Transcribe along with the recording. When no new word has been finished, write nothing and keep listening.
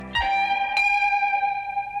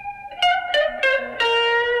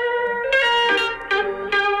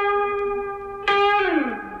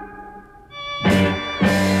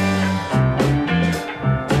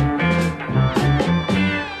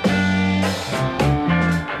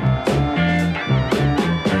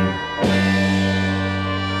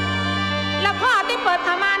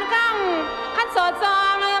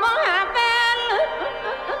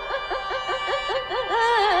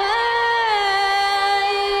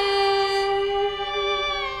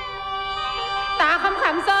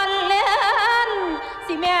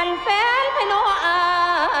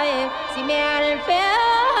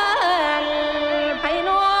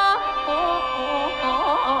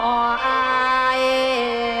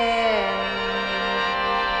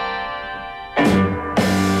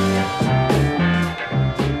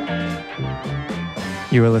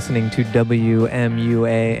You are listening to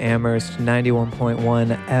WMUA Amherst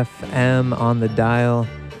 91.1 FM on the dial,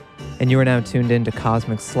 and you are now tuned in to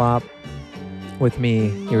Cosmic Slop with me,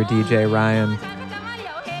 your DJ Ryan.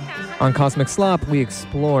 On Cosmic Slop, we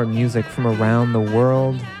explore music from around the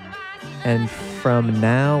world, and from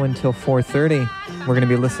now until 4:30, we're going to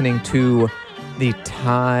be listening to the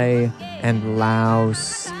Thai and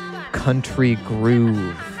Laos country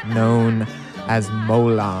groove known as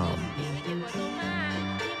Molam.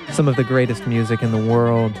 Some of the greatest music in the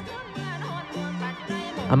world.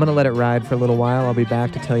 I'm going to let it ride for a little while. I'll be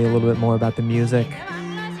back to tell you a little bit more about the music.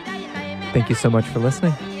 Thank you so much for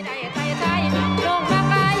listening.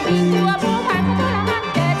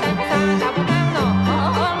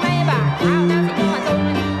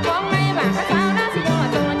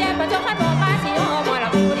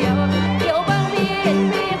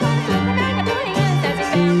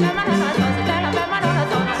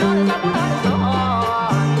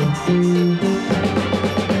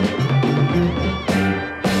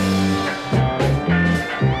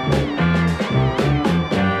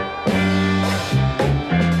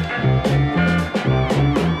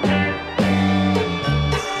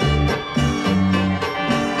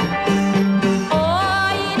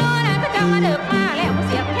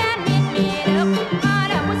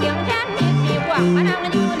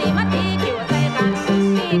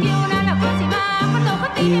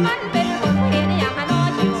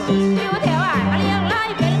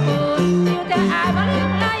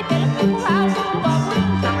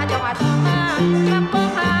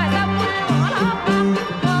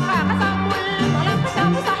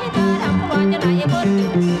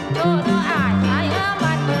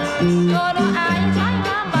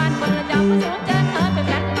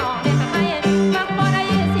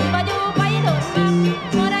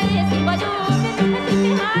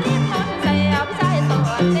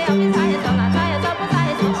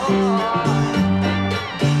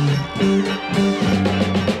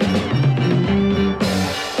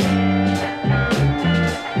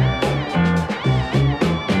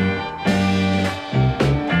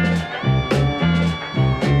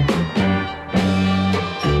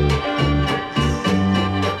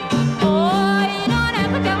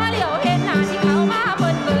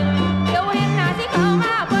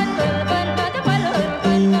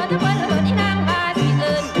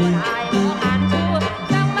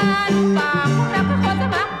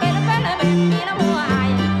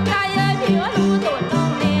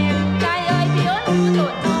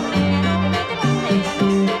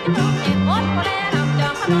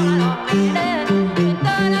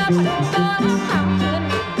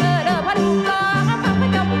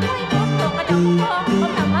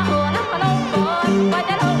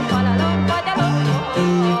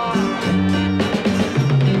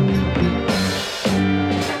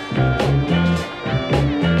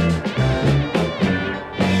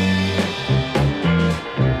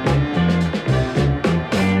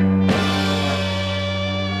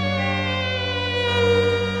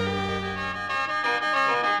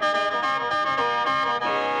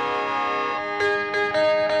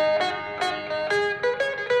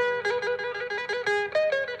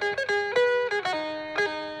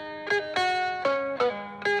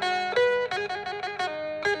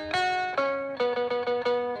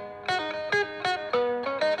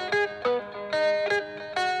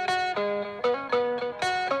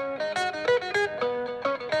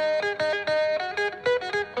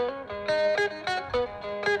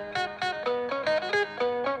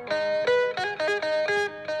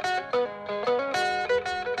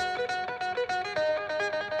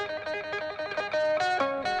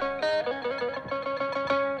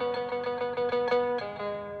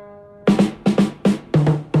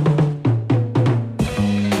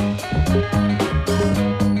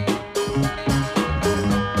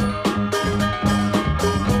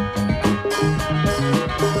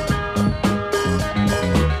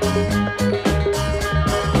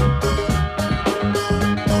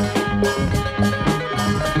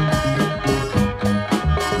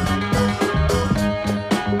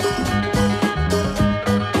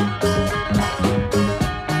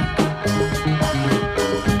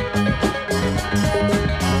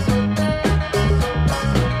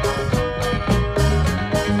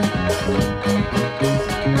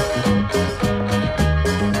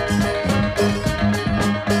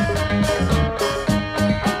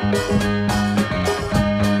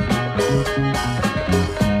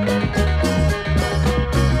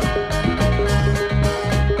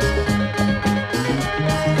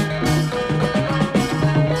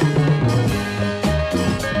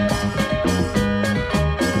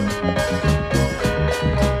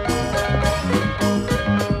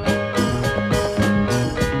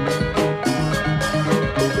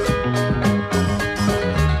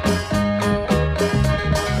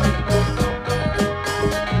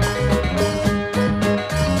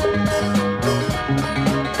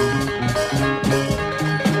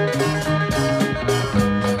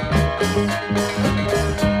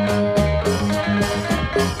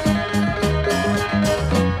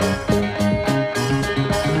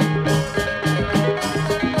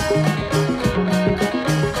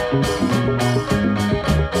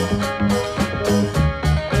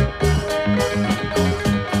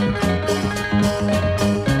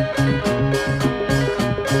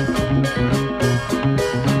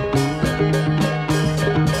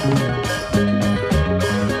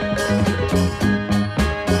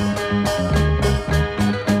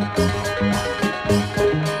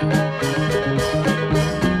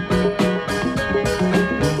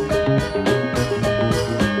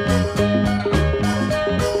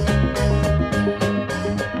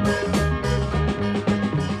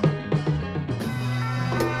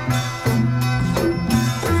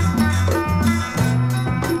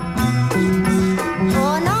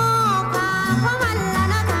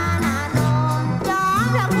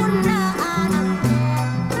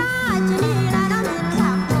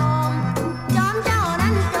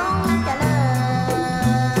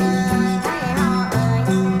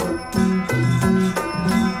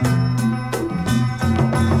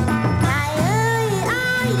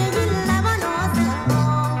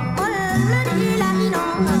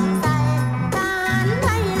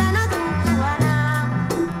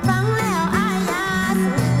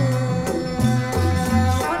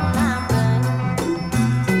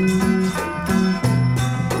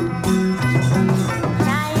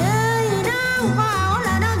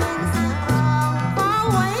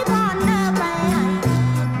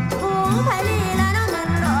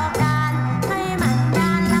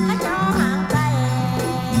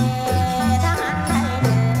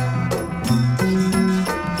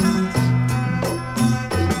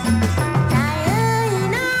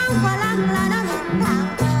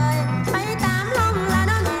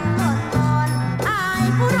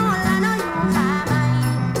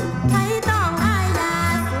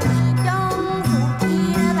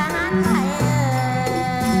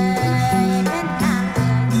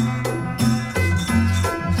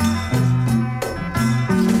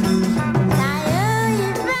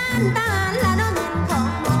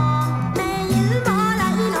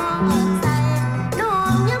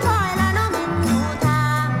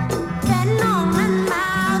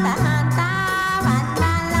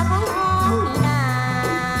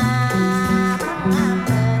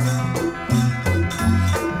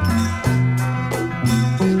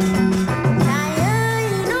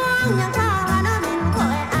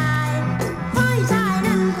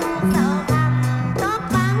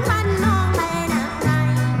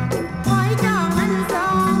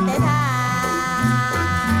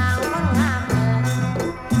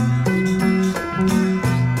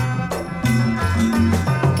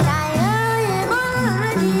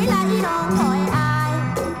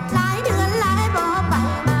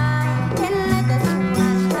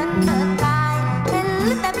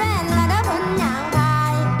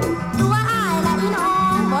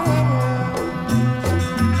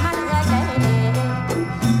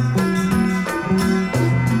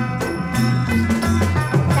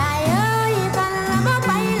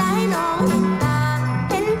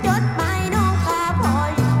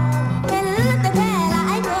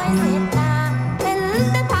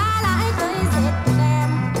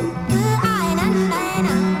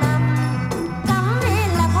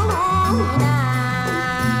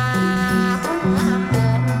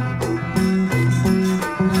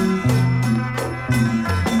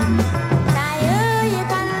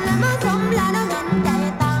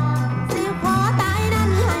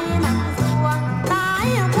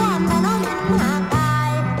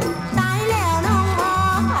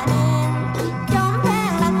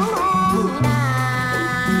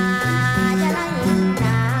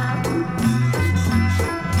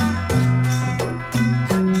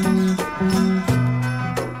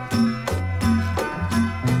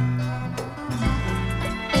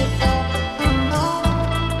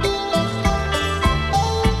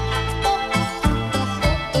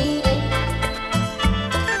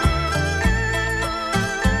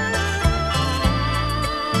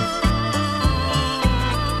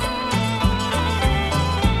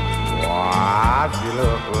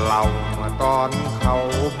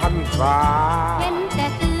 ฟ้าเห็นแต่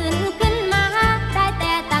ตื่นขึ้นมาได้แ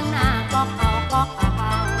ต่ตั้งหน้าก็เอา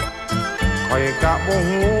คอยกะบ่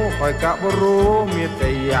ฮู้คอยกะบ่รู้มีแต่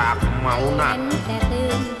อยากเมาหนักเห็นแต่ตื่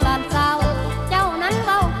นตอนเช้าเจ้านั้นเ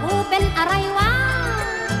ว้ากูเป็นอะไรวะ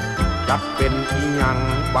จักเป็นอีหยัง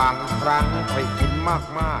บางครั้งคอยกินม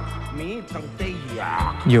ากๆมีตั้งใจอยา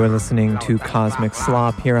ก You are listening to Cosmic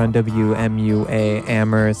Slop here on WMUA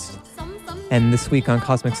Amherst. And this week on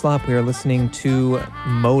Cosmic Slop, we are listening to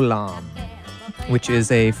Molam, which is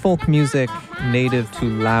a folk music native to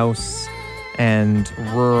Laos and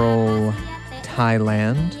rural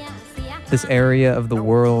Thailand. This area of the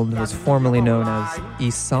world was formerly known as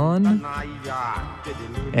Isan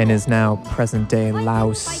and is now present-day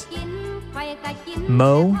Laos.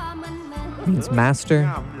 Mo means master,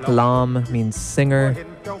 Lam means singer,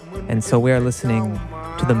 and so we are listening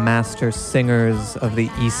to the master singers of the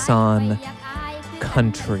Isan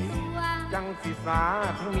country.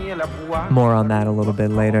 More on that a little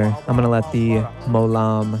bit later. I'm going to let the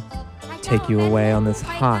Molam take you away on this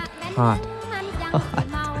hot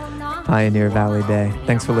Pioneer Valley day.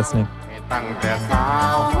 Thanks for listening.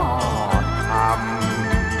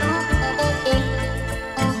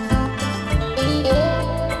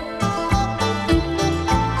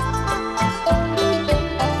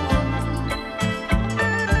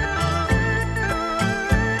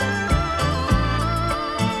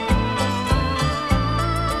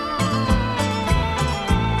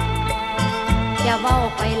อย่าเว้า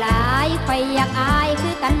ไปหลายไปอยากอายคื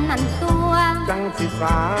อกันนั่นตัวจังสิส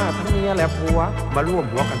าทั้งเมียและผัวมาร่วม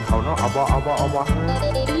หัวกันเขาเนาะเอาบ่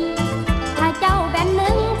ถ้าเจ้าแบนห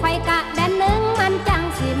นึ่งไปกะแบนหนึ่งมันจัง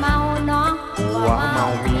สิเมาเนาะผัวเมา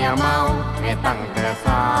เมียเมาให้ตั้งแต่ส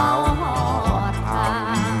าวหอดทำ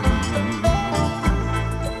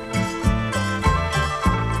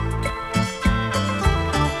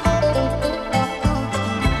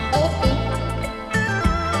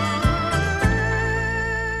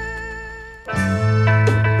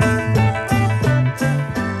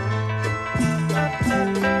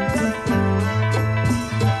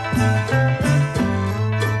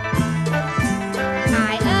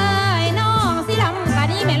น้องสิลำกะ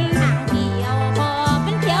นี่แม่นทางเที่ยวพอเ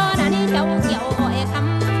ป็นเที่ยวนะนี่เจ้า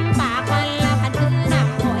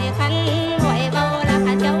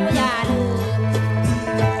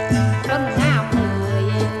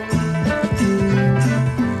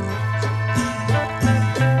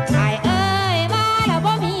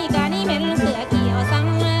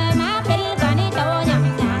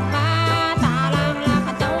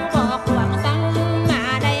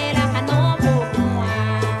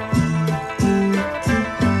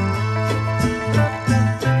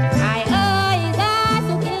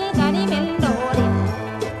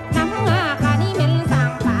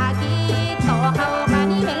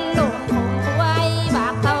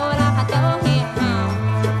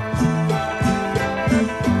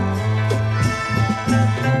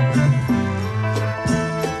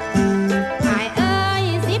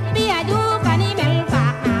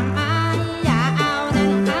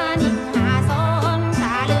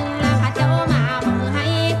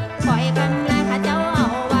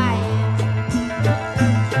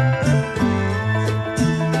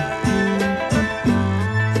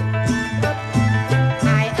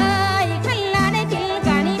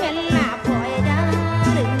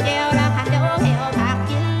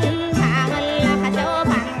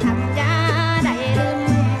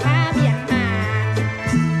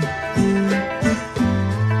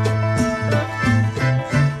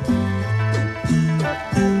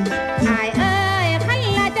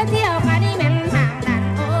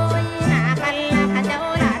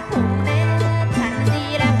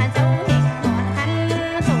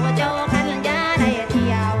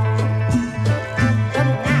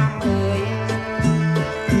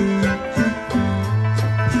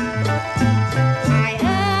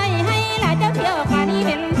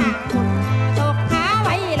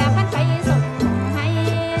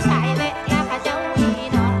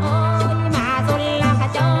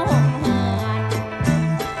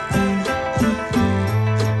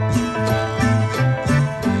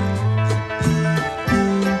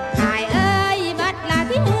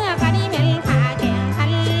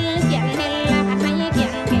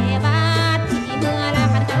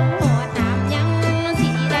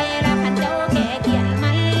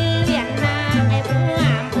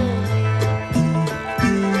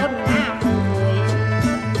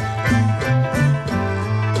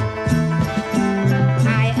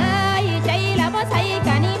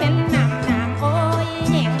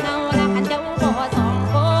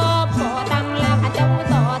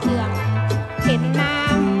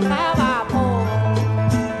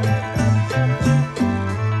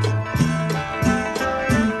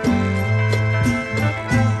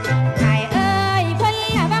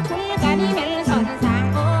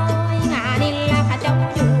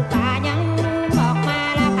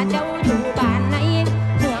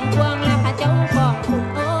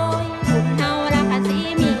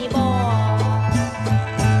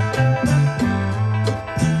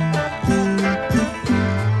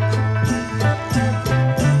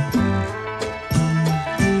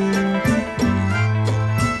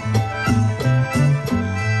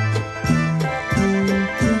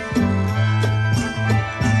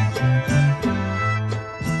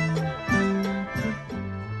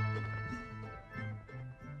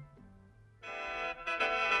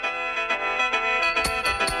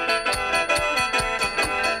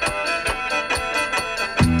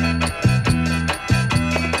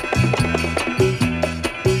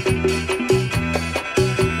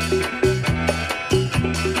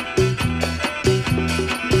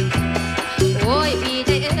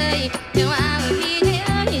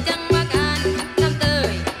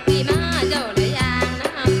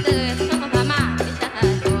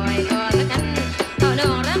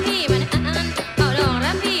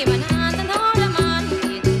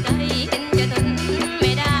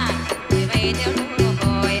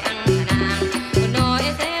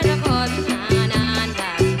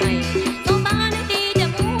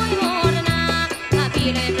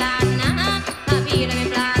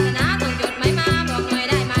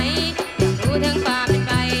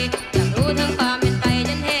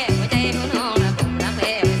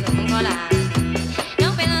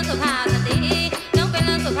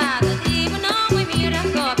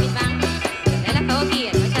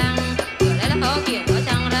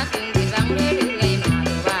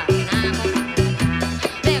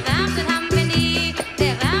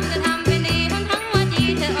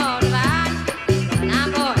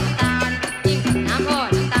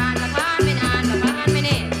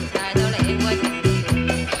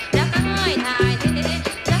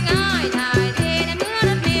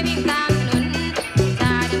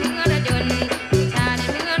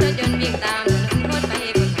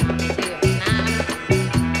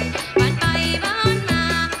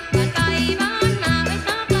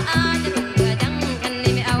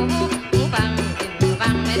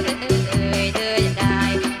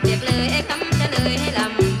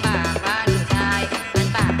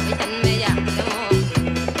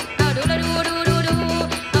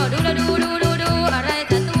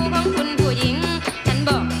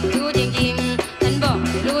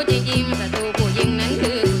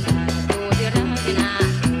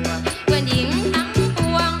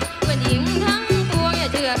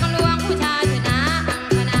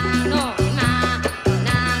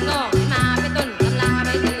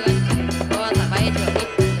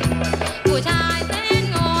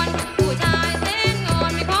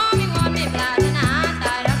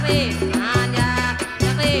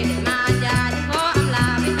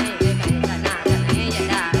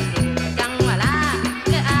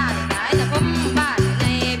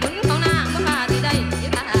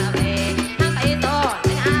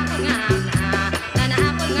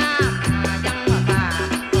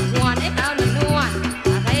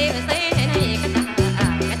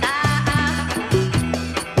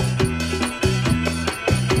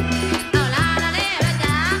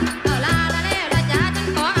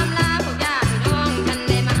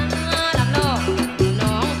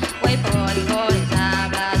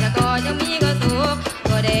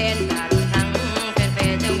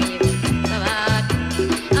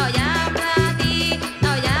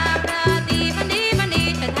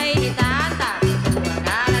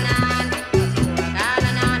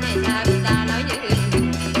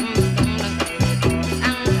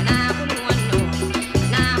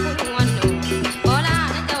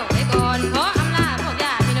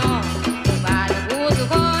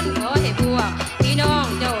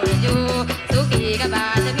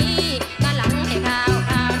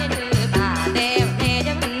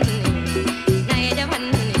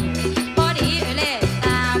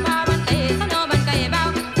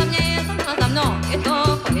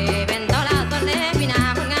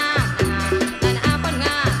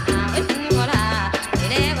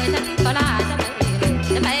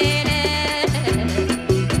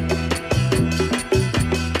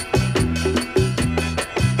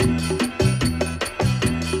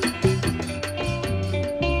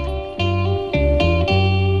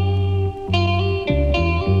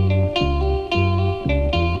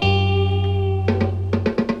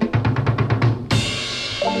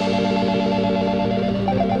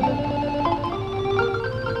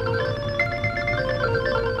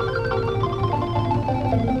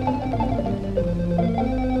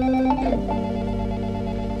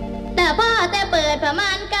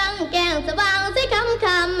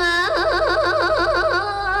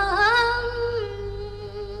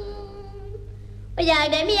อยาก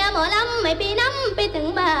ได้เมียหมอลำไม่ปีน้ำไปถึง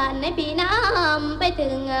บ้านในปีน้ำไปถึ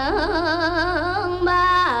งบ้า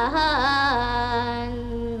น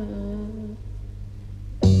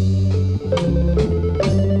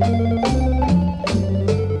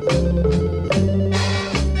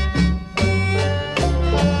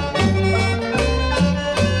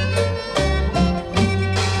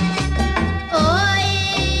โอ้ย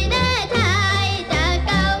ได้ชายจากเ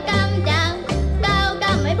ก้ากำจากเก้าก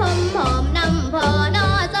ำไม่พมผอมนำพอนอ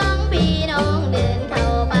สองพี่น้องเดินเข้า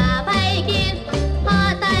ป่าไผ่กินพ่อ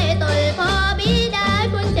ไต่ตุยพ่อบิดา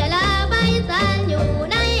คุณจะลาไปใส่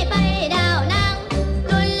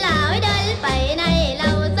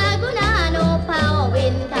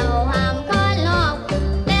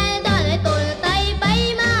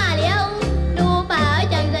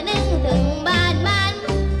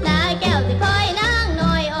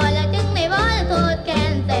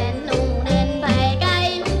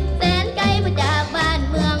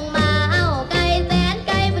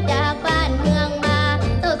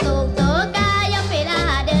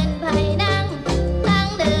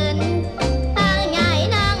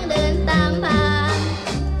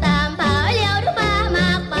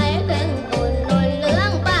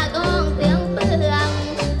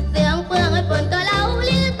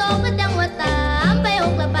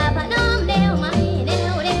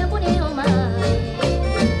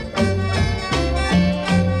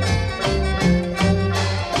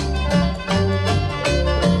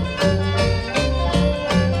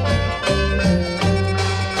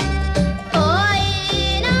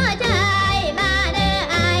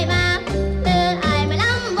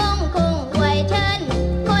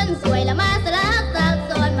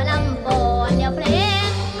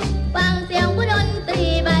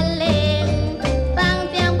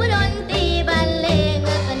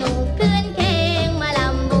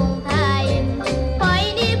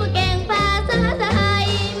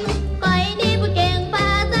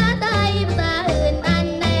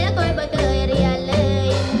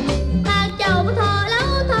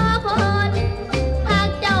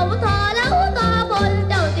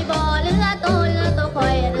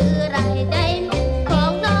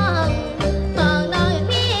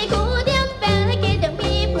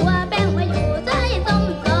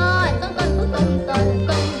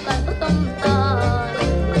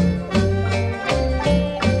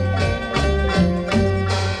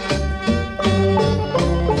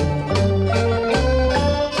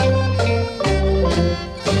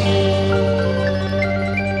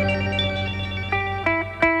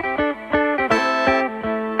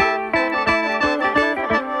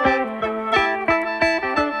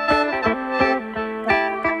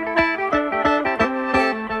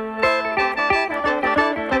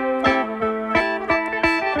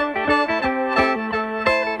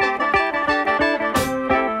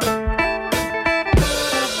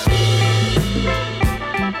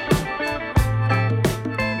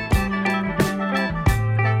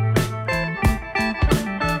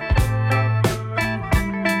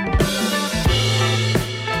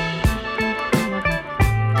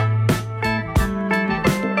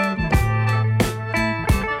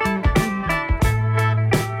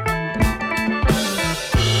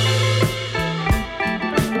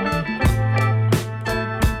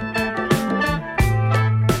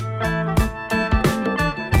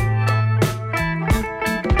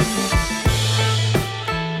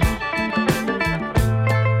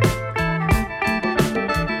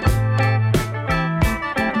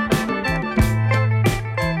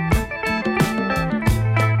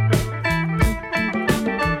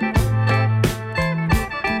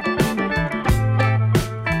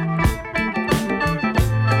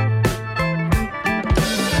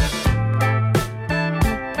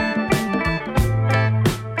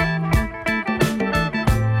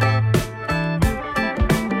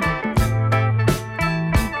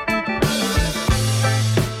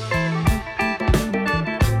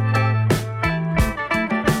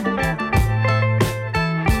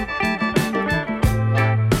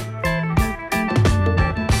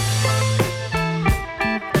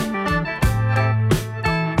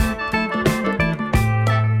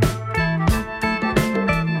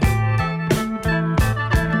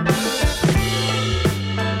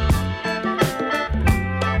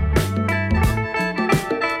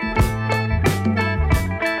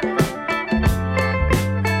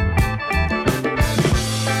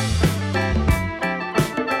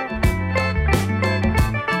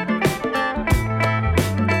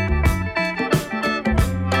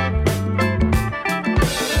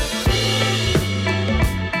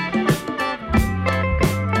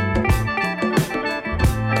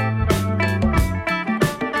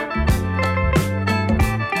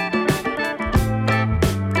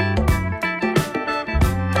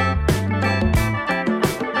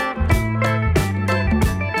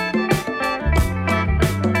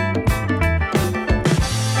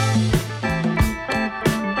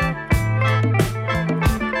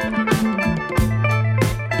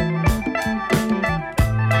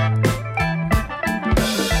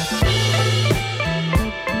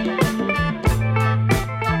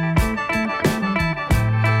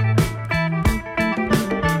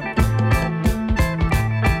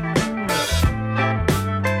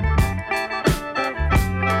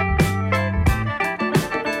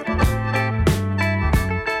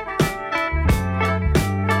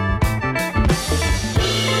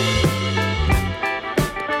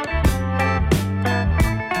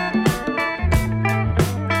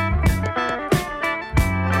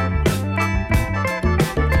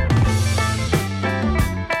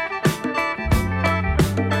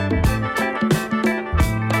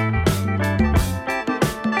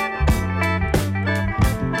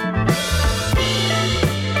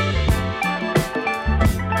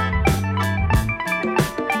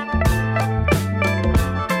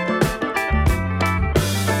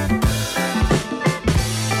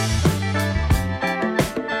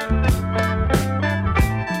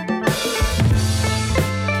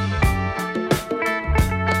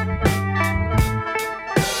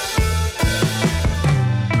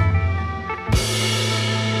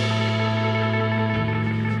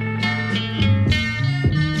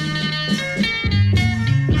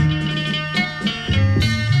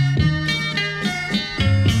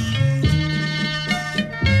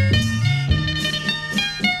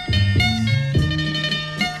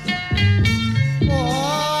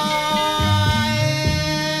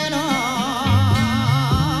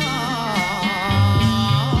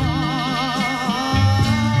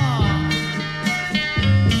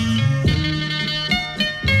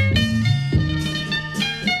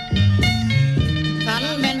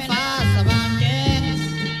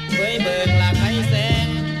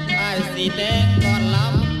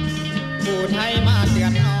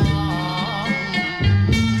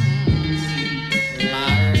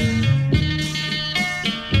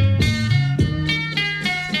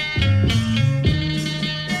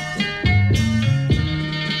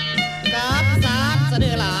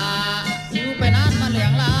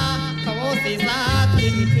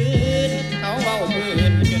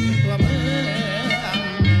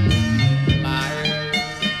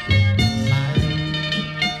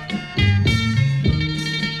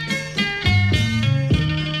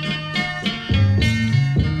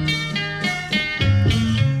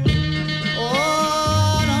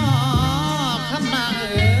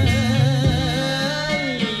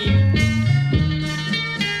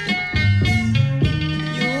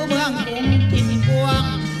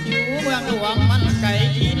วงมันไก่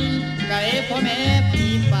กินไก่พ่อแม่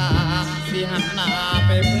พี่ป่าสิหันหน้าไ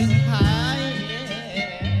ปพึ่งพาย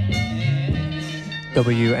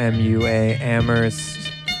WMUA Amherst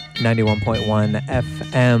 91.1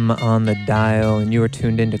 FM on the dial, and you are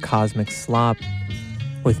tuned into Cosmic Slop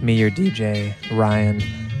with me, your DJ, Ryan.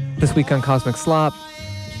 This week on Cosmic Slop,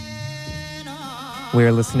 we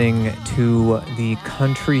are listening to the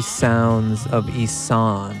country sounds of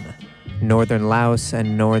Isan, northern Laos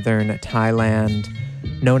and northern Thailand,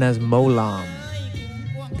 known as Molam.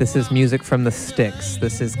 This is music from the sticks.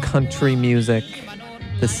 This is country music.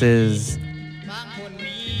 This is,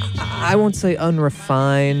 I won't say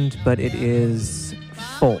unrefined, but it is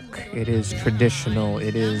folk. It is traditional.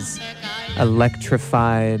 It is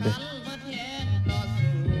electrified,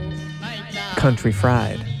 country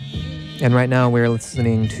fried. And right now we're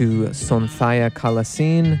listening to Sonthaya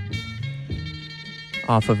Kalasin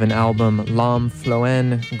off of an album Lam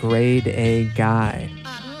Floen, Grade A Guy.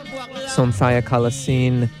 Sonthaya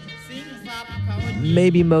Kalasin,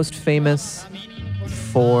 maybe most famous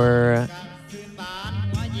for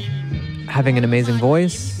having an amazing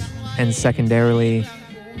voice, and secondarily,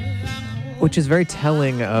 which is very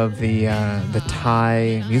telling of the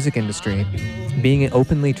Thai music industry, being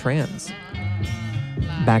openly trans.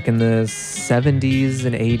 Back in the 70s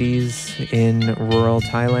and 80s in rural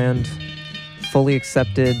Thailand, fully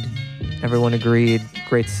accepted, everyone agreed,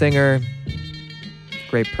 great singer,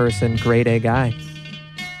 great person, grade A guy.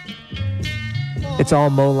 It's all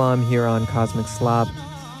Molam here on Cosmic Slop.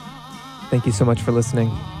 Thank you so much for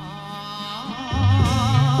listening.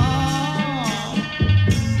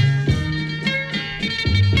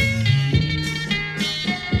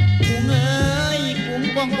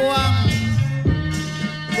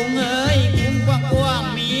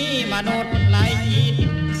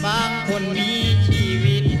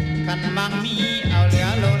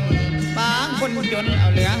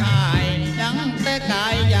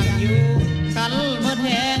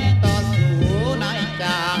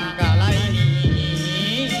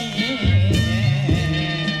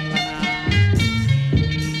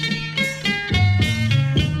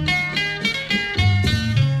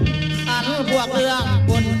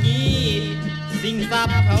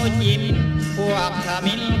เขายิ้มพวกข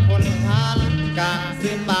มิ้นคนทานกะ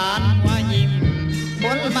ซื้อบานว่ายิ้มค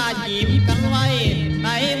นมายิ้มกันไว้ใน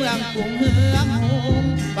เมืองกรุงเฮืองหู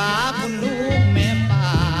ป่าคุณลุงแม่ป่า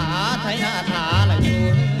ไทยนาทาละอยู่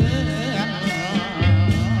เฮือน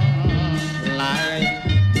ลาย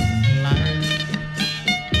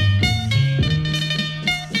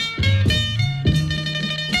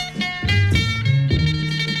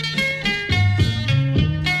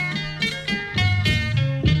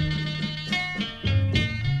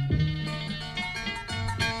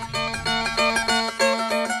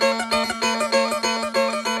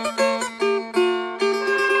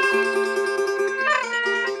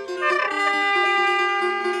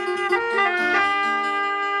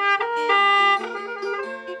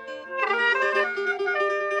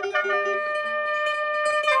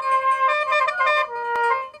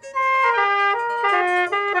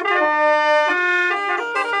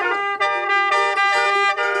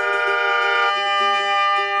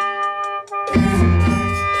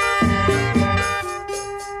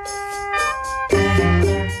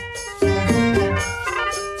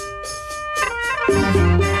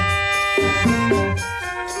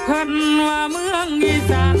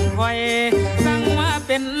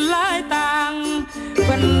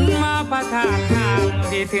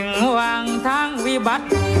ถึงวางทางวิบัติ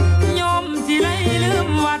โยมสิไลลืม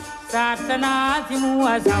วัดศาสนาที่มัว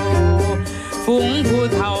เศร้าฝูงผู้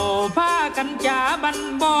เฒ่าพากันจ่าบัน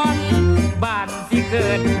บอนบ้านสิเกิ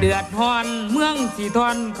ดเดือดร้อนเมืองสิทอ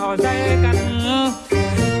นเข้าใจกัน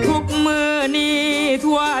ทุกมือนี้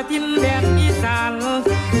ทั่วทินแดนอีสาน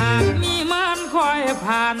หากมีมารคอย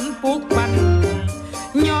ผ่านปุกปัน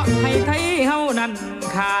เหาะให้ไทยเฮานั้น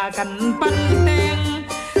ฆ่ากันปั้นแต่ง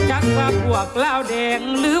จักว่าพวกลาวแดง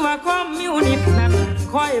หรือว่าคอมมิวนิสต์นั้น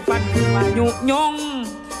ค่อยปั่นว่ายุยง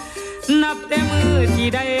นับแต่มือที่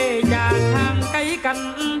ได้จากทางไกลกัน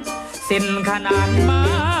เส้นขนานมา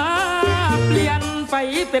เปลี่ยนไป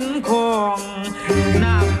เป็นของ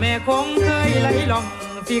น้ำแม่คงเคยไหลล่อง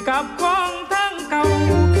สิกับของทางเก่า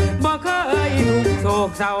บ่เคยถูกโศก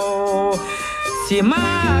เศร้าสิมา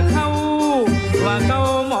เข้าว่าเก่า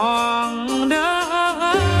มองเด้อ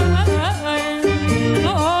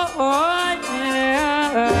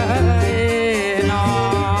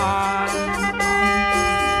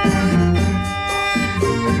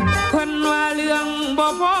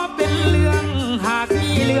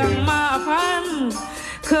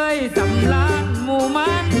เคยสำลานหมู่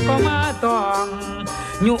มันก็มาตอง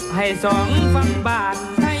ยุให้สองฟังบาน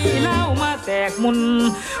ให้เล่ามาแตกมุน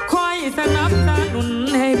คอยสนับสนุน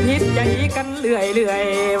ให้พิษใจกันเรื่อย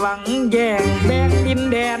หวังแย่งแบ่งดิน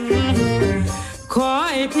แดนขอ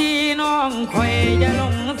ให้พี่น้องคอยอย่าหล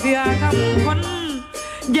งเสือคำคน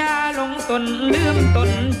อย่าหลงตนลืมตน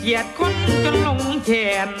เกียดคนจนหลงแข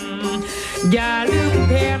นอย่าลืม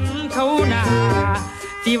แทนเขาหน้า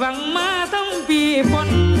ที่หวังมาทั้งปีฝ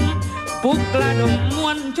นปลุกกระดมม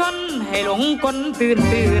วลชนให้หลงกลตื่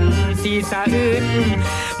นสีสะอื่น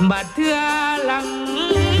บัดเทื่อหลัง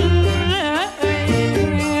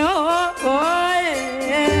โอ้ย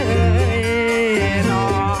นอ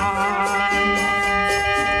น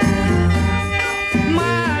ม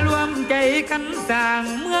ารวมใจกันสร้าง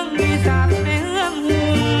เมืองอีสานในเมืองหุ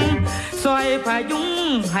งซอยพายุง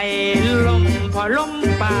ให้ลมพอลม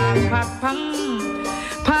ปากพัดพัง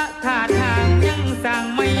พระธาตุทางยังสร้าง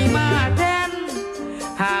ไม่มาแทน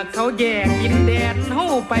หากเขาแยกดินแดนเฮา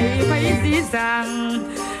ไปสีสั่ง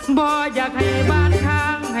บ่อยากให้บ้านทา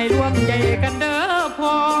งให้รวมใจกันเด้อพ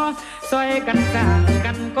อซอยกันสร้าง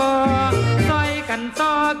กันก็ซอยกัน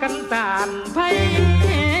ต่อกันตานไผ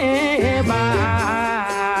บ้า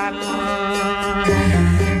น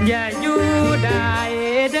อย่าอยู่ได้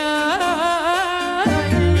เด้อ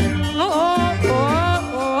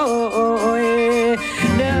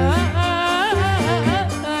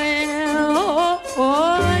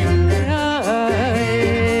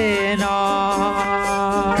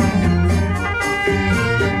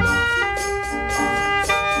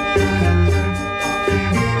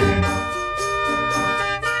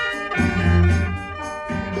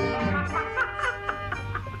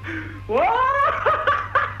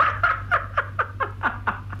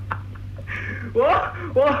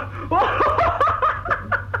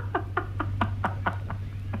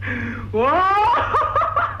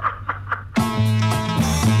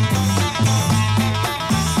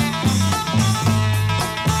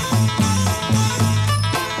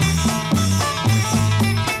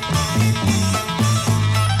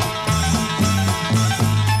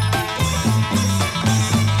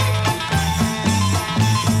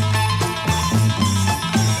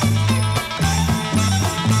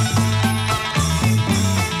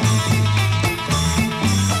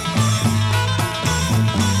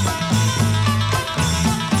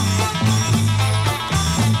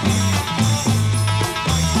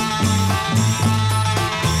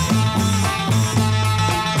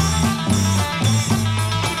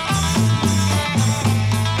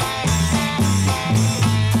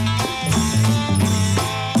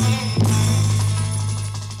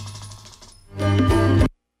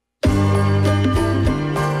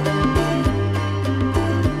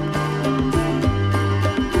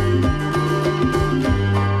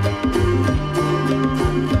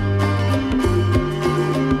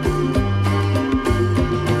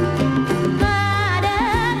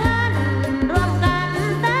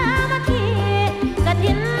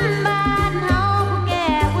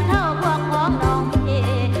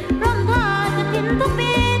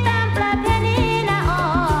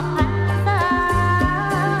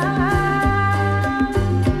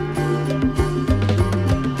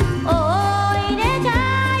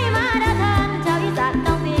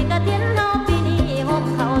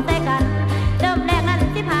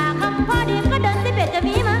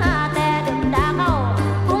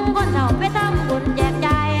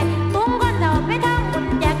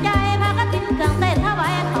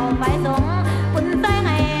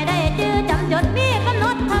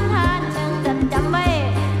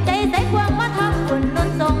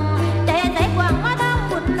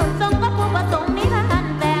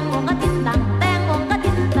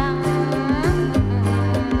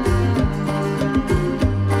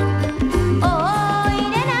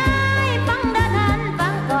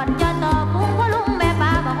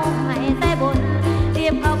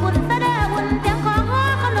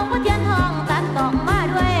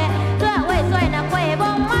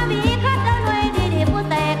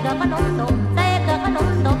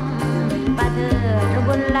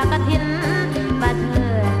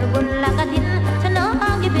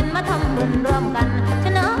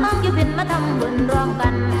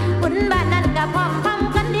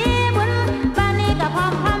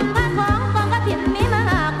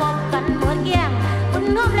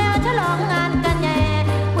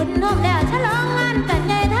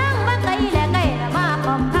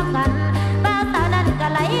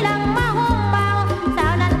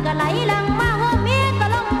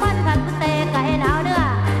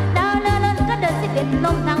ล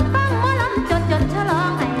มทางฟัง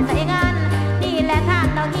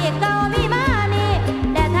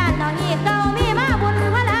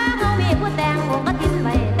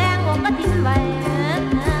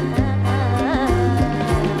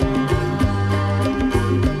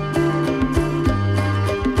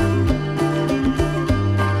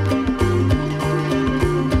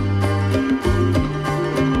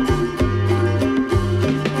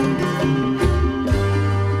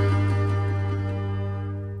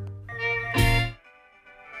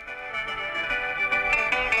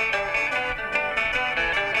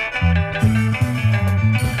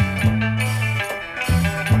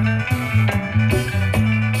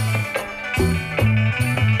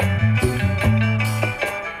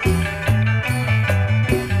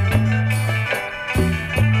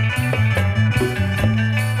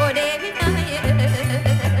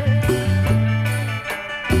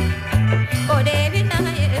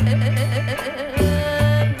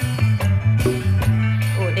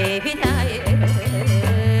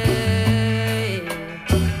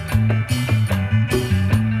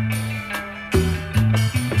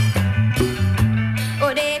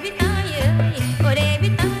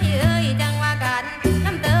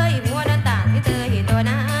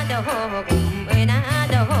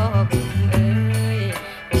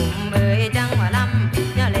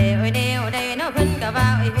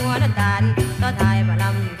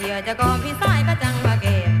จะกอมพี่สายก็จังว่าเก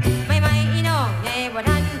มไม่อีน้องใหญ่บ่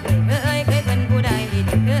ทันเคยเพิ่นผู้ใดดี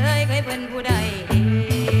เคยเพิ่นผู้ใดดี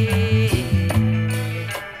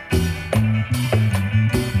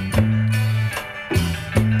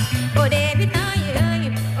โอเดพี่ตายเอ้ย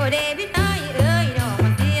โอเดพี่ตายเอ้ยน้องมั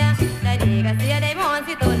นเสียได้ดีก็เสียได้มอน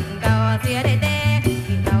สิต้นเก่าเสียได้แต่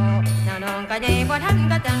พี่เฒ่าน้องก็ใหญ่บ่ทัน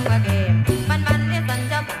ก็จังว่าเกมวันเอสัน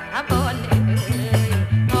จะป่าปน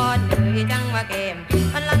พอนเลยจังว่าเกม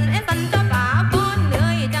วันเอสันจะป่าปนเล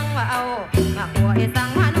ยจังว่าเอามาหัวเอสัง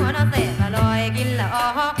มาหนัวน้อแสบอร่อยกินละอ้อ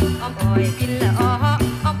อ้อมอ้อยกินละอ้อ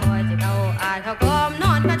อ้อมอ้อยจะเอาอาเขากอมน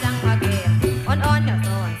อนก็จังว่าเกมอ่อนๆจะส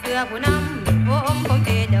อนเสื้อผู้นำผมเต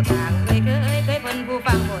ะเจ้ากลางเคยเพิ่นผู้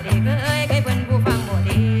ฟังบ่ดีเคยเพิ่นผู้ฟังบ่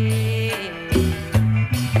ดี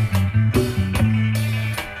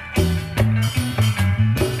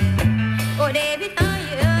โอเดพี่ตาย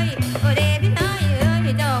เอ้ยโอเดพี่ตายเอ้ย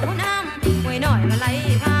เจ้าผู้นำหวยหน่อยมาไล่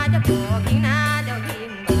พาเจ้าตัวพิงหน้าเจ้าที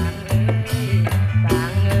มบา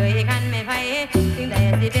งเอ้ยคันไม่ไผถึงได้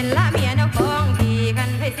สิเป็นละเมียน้องของพี่คัน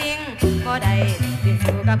ไผสิงบ่ได้เป็น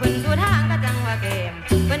สู่กับเพิ่นสู่ทางก็จังว่าเกม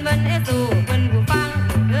เพิ่นสู่เพิ่นผู้ฟัง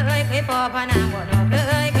เคยพอพานางบ่ดอกเ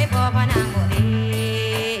คยพอพานางบ่ดี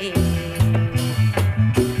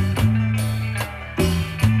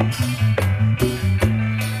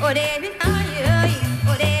โอเดพี่ตายเอ้ยโอ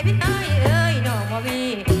เดพี่ตายเอ้ยน้องบ่มี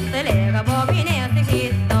แต่แลก็บ่มีแนวสิคิ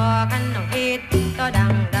ดต่อคันน้องคิดต่อดั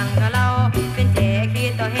งก็เราเป็นเจคิ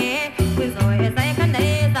ดต่อเฮคุณสวยใส่คันใด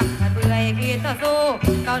สักขัดเปื่อยคิดต่อสู้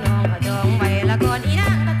เก้าน้องก็จองไว้ละก่อนอีนา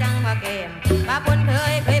งก็จังว่าเกมป้าปนเค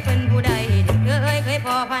ยเพิ่นผู้ใดเคยพ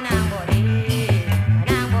อพานางบ่ดี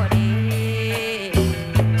นางบ่ดี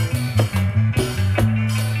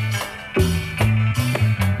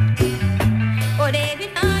โอเดพี่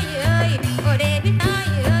ตายเอ้ยโอเดพี่ตาย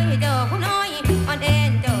เอ้ยเจ้าผู้น้อยอ่อนแอ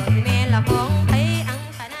นเจ้าสิแม่นละของไผอัง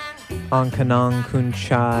คณาง Ankanang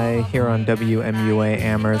Kunchai here on WMUA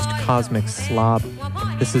Amherst Cosmic Slop.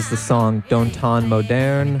 This is the song Donton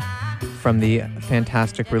Modern from the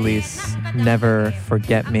fantastic release Never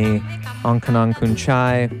Forget Me. Ankanang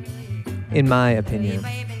Kunchai, in my opinion,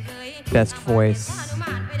 best voice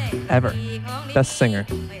ever, best singer.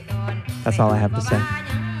 That's all I have to say.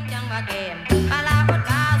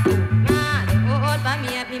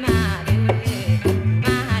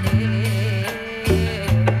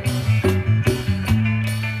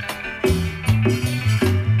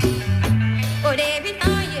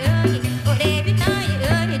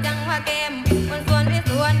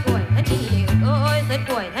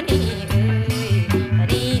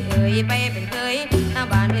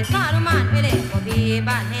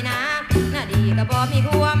บ้านให้นาหน้าดีก็บ่มีค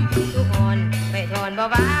วามทุกคนไปถอนบ่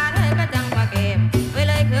ว่าเธอก็จังว่าเกม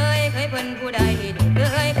เลยเคยเพิ่นผู้ใด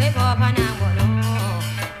เคยพอพานางบ่น้อ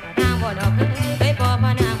นางบ่ดอกเคยพอพ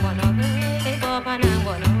านางบ่น้อเคยพอพานาง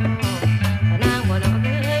บ่น้อนางบ่ดอก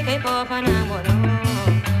เคยพอพานางบ่น้อ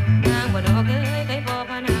นางบ่ดอกเคยพอ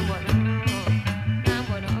พานางบ่น้อนาง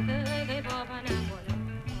บ่ดอกเคยพอพานางบ่น้อ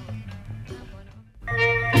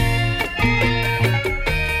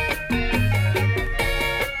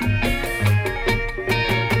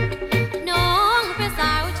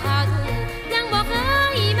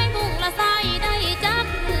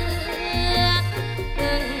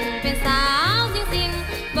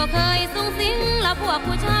พวก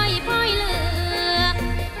ผู้ชายพ่ายเลือ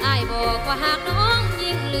อ้ายบอกว่าหากน้อง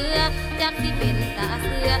ยิ่งเหลือจักสิเป็นตาเ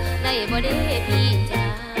สือได้บ่ได้พี่จ๋า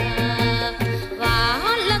ว่า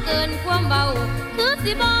ฮันละเกินความเบาคือ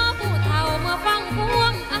สิบ่ผู้เฒ่าเมื่อฟังควา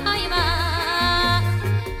มอ้ายว่า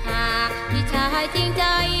หากพี่ชายจริงใจ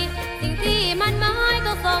สิ่งที่มันหมาย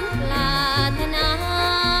ก็สมปรารถนา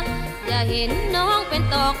อย่าเห็นน้องเป็น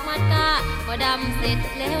ตอกมัดกะก็ดำเสร็จ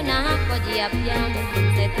แล้วนะก็เหยียบย่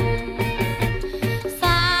ำเสร็จตุ้ม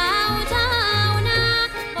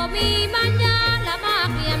มีปัญญาละมาก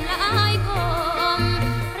เหลี่ยมละอายคม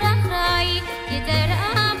รักใครที่ใจ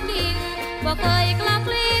รักจริงบ่เคยกลับก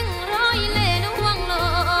ลิ้งร้อยเล่นห่วงล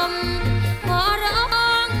มขอร้อ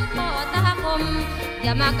งขอตาคมอ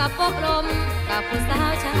ย่ามากระปกลมกับผู้สา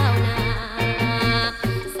วชาวนา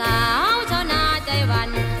สาวชาวนาใจหวั่น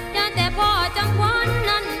อย่าแต่พ่อจังหวัน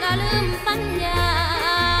นั้นละลืมสัญญา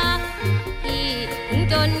ที่ถึง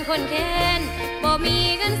จนคนแค้นบ่มี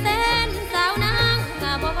เงินแสนสาวนาง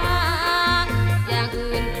บ่ว่าอย่าง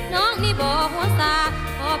อื่นน้องนี่บ่หัวซา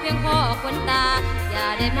พอเพียงพ่อคนตาอย่า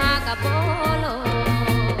ได้มากับโปโล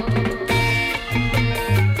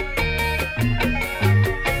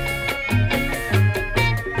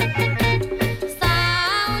สา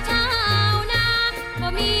วชาวนาบ่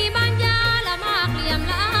มีปัญญาละมากเหลี่ยม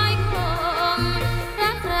ละอายคม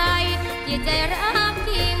รักใครที่ใจรัก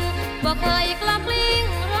จริงบ่เคยกลับกลิ้ง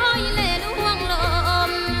ร้อย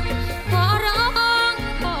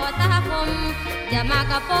ละมา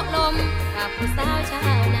กับโปะลมกับผู้สาวชา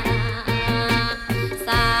วนาส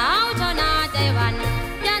าวชาวนาใจหวัน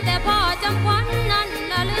ย่านแต่พ่อจำควันนั้น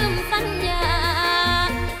ละลืมสัญญา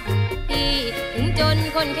พี่ถึงจน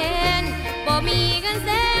คนเค้นบ่มีเงินเ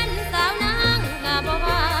ส้นสาวนางก็บ่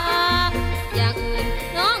ว่าอย่างอื่น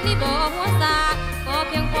น้องนี่บ่หัวซาก็เ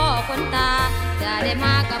พียงพ่อคนตาจะได้ม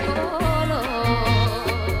ากับโปโล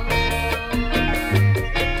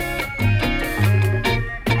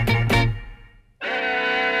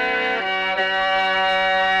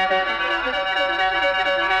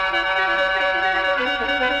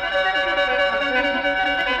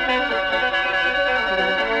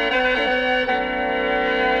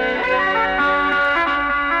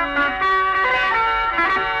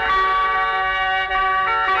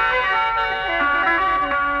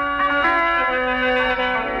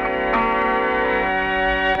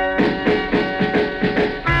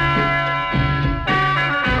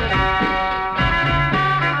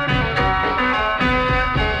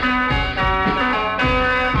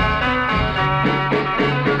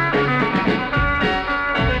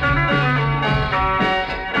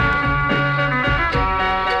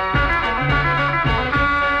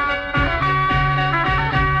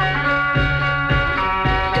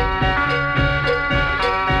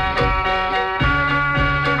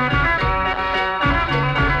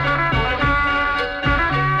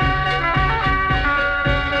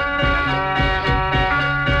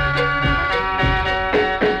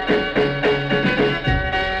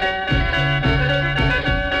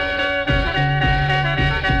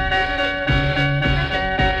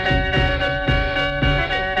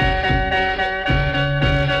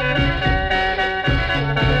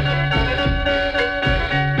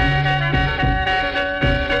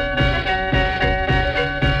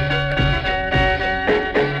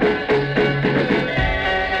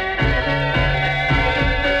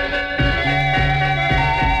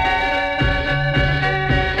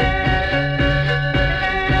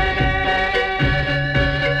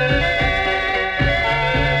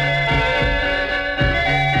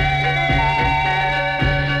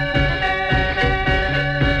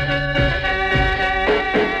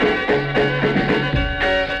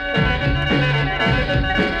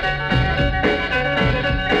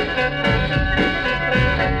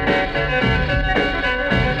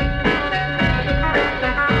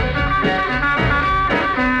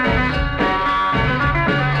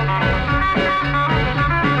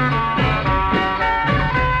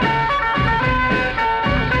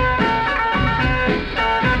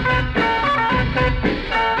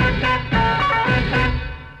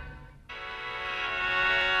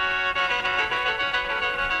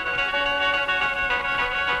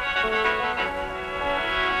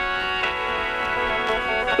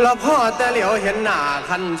แล้วพ่อแต่เหลียวเห็นหน้า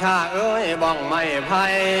คันชาเอ้ยบ้องไม่ไผ่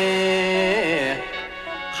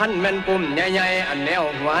คันแม่นปุ่มใหญ่ๆอันแนว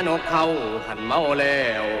หัวนกเขาคันเมาแล้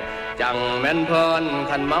วจังแม่นเพลิน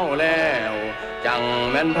คันเมาแล้วจัง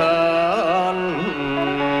แม่นเพลิน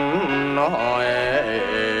น้อย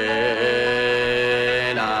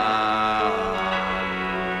นา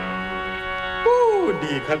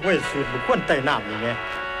ดีคักไว้สูตรบุคคลใต้น้ำนี่ไง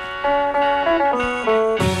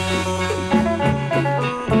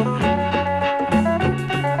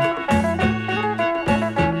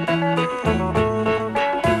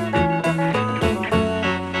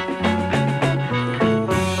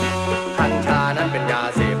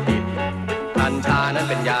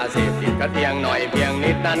ก็เพียงหน่อยเพียง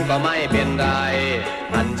นิดนั้นก็ไม่เป็นไร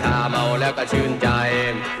พันชาเมาแล้วก็ชื่นใจ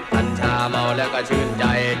พันชาเมาแล้วก็ชื่นใจ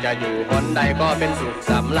จะอยู่คนใดก็เป็นสุข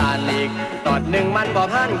สำราญอีกตอดหนึ่งมันบ่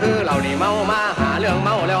พันคือเรานี่เมามาหาเรื่องเม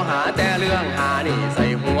าแล้วหาแต่เรื่องหานี่ใส่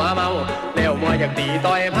หัวเมาเลี้ยวมัวอยากตี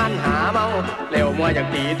ต่อยพันหาเมาเลี้ยวมัวอยาก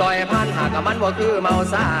ตีต่อยพันหากับมันบ่คือเมา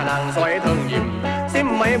ซาดังซอยเทิงยิ้มซิม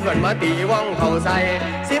ไม่เพื่อนมาตีว่องเขาใส่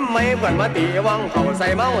ซิมไม่เพื่อนมาตีว่องเขาใส่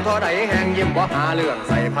เมาเท่าใดแหงยิ้มบ่หาเรื่องใ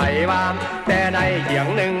ส่ไผ่บ้านแต่ได้เขียง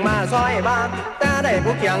หนึ่งมาซอยบ้านแต่ได้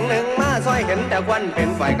ผู้เขียงหนึ่งมาซอยเห็นแต่ควันเป็น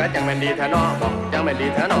ไฟก็จังเป็นดีแท้นอบอกจังเป็นดี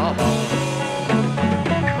แท้นอบอก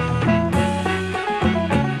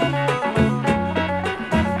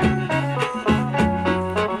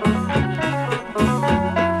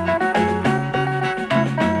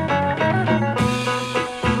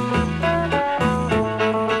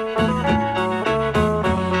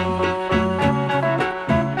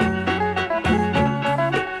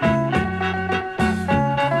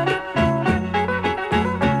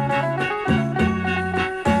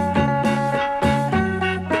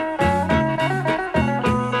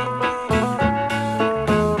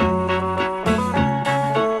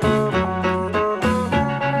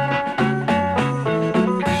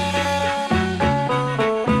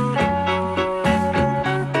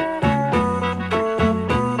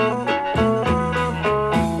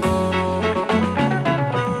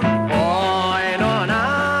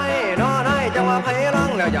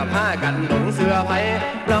แล้วอย่าพากันหลงเสือไผ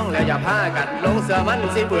ร้องแล้วอย่าพากันหลงเสือมัน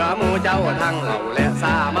สิเบื่อหมู่เจ้าทั้งเหล่าและส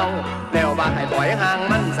าเมาแล้วบ้าให้ถอยห่าง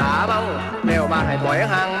มันสาเมาแล้วบ้าให้ถอย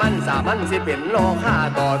ห่างมันสามันสิเป็นโลค่า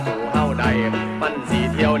ต่อสู่เฮาใดมันสิ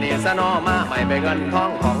เที่ยวนี่สนอมาไม่ไปเงินทอ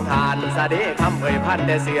งของทานสะเดคำเอ่ยพันแ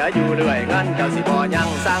ต่เสียอยู่เรื่อยเงินเจ้าสิบ่ยัง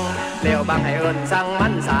สั่งแล้วบ้าให้เอิ้นสั่งมั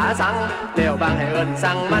นสาสั่งแล้วบ้าให้เอิ้น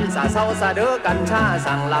สั่งมันสาเศร้าสะเด้อกัญชา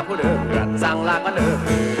สั่งลาผู้เด้อเพื่อนสั่งลาก็เด้อเ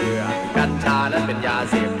พื่อกัญชานั้นเป็นยา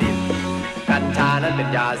เสพติดกัญชานั้นเป็น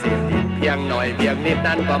ยาเสพติดเพียงหน่อยเพียงนิด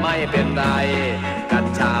นั้นก็ไม่เป็นไรกัญ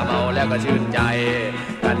ชาเมาแล้วก็ชื่นใจ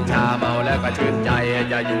กัญชาเมาแล้วก็ชื่นใจ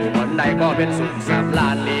จะอยู่หนใดก็เป็นสุขสำรา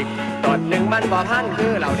ญอีกตอนหนึ่งมันบ่พันคื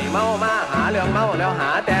อเหล่านี้เมามาหาเรื่องเมาแล้วหา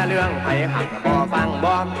แต่เรื่องไผหักบ่ฟัง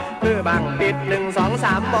บ่คือบางติด1 2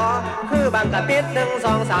 3บ่คือบางกะติด1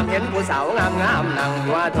 2 3เห็นผู้สาวงามนั่ง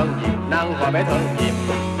หัวเทิงยิ้มนั่งก็ไม่เทิงยิ้ม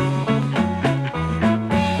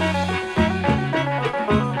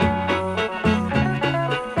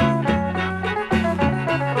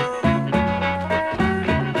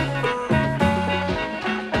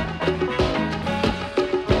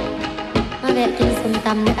กินส้มต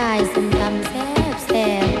ำได้อายส้มตำแซ่บแซ่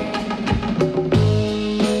บ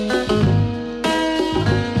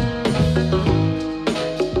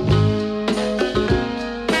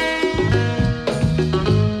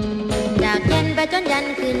จากเย็นไปจนยัน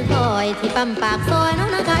คืนคอยที่ปั๊มปากซอยน้อง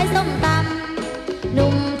นางขายส้มตำห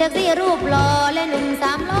นุ่มแท็กซี่รูปหล่อและหนุ่ม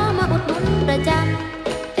3 ล้อมาอุดหนุนประจ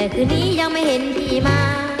ำแต่คืนนี้ยังไม่เห็นพี่มา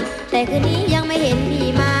แต่คืนนี้ยังไม่เห็นพี่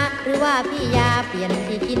มาหรือว่าพี่ยาเปลี่ยน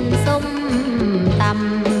ที่กินส้มตำ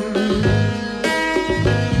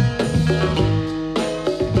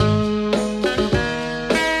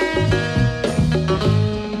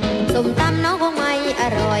ส้มตำน้องคงไม่อ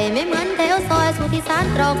ร่อยไม่เหมือนแถวซอยสุทธิสาร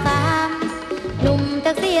ตรอก3หนุ่มแ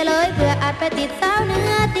ท็กซี่เลยเพื่ออาจไปติดสาวเนื้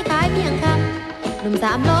อที่ขายเพียงคำหนุ่ม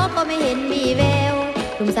3 ล้อก็ไม่เห็นมีแวว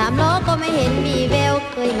หนุ่ม3 ล้อก็ไม่เห็นมีแวว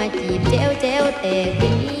เคยมาจีบเจลแต่คื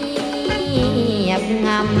นนี้เงียบง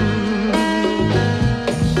ำ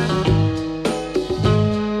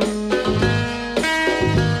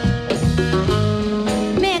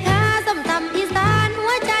แม่ค้าส้มตำอีสานหั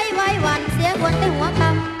วใจไว้หวั่นเสียคนแต่หัวค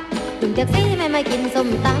ำหนุ่มแท็กซี่ไม่มากินส้ม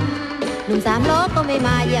ตำหนุ่ม3 ล้อก็ไม่ม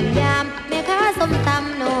าเยี่ยมยามแม่ค้าส้มต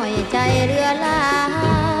ำน้อยใจเรือลา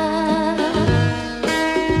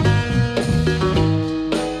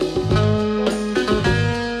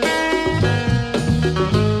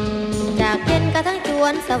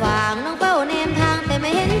สว่างน้องเป้าเนมทางแต่ไม่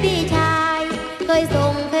เห็นพี่ชายเคยส่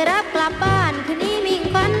งเคยรับกลับบ้านคืนนี้มิ่ง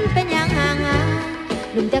ควันเป็นอย่างห่างหาย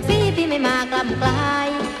หนุ่มแท็กซี่พี่ไม่มากล้ำกลาย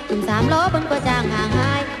หนุ่ม3 ล้อบนก็จางห่างห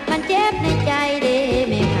ายมันเจ็บในใจเด้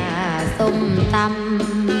แม่ค้าส้มตำ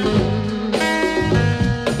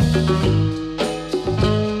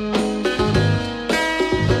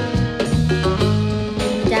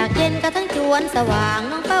จากเย็นกระทั่งจวนสว่าง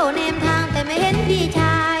น้องเป้าเนมทางแต่ไม่เห็นพี่ช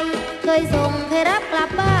ายเคยส่งเคยรับกลับ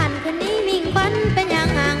บ้านคืนนี้มิ่งควันเป็นอย่าง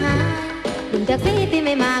ห่างหายหนุ่มแท็กซี่พี่ไ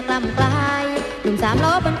ม่มากล้ำกลายหนุ่ม3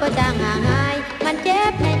 ล้อบนก็จางห่างหายมันเจ็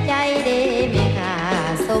บในใจเด้แม่ค้า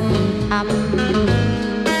ส้มตำ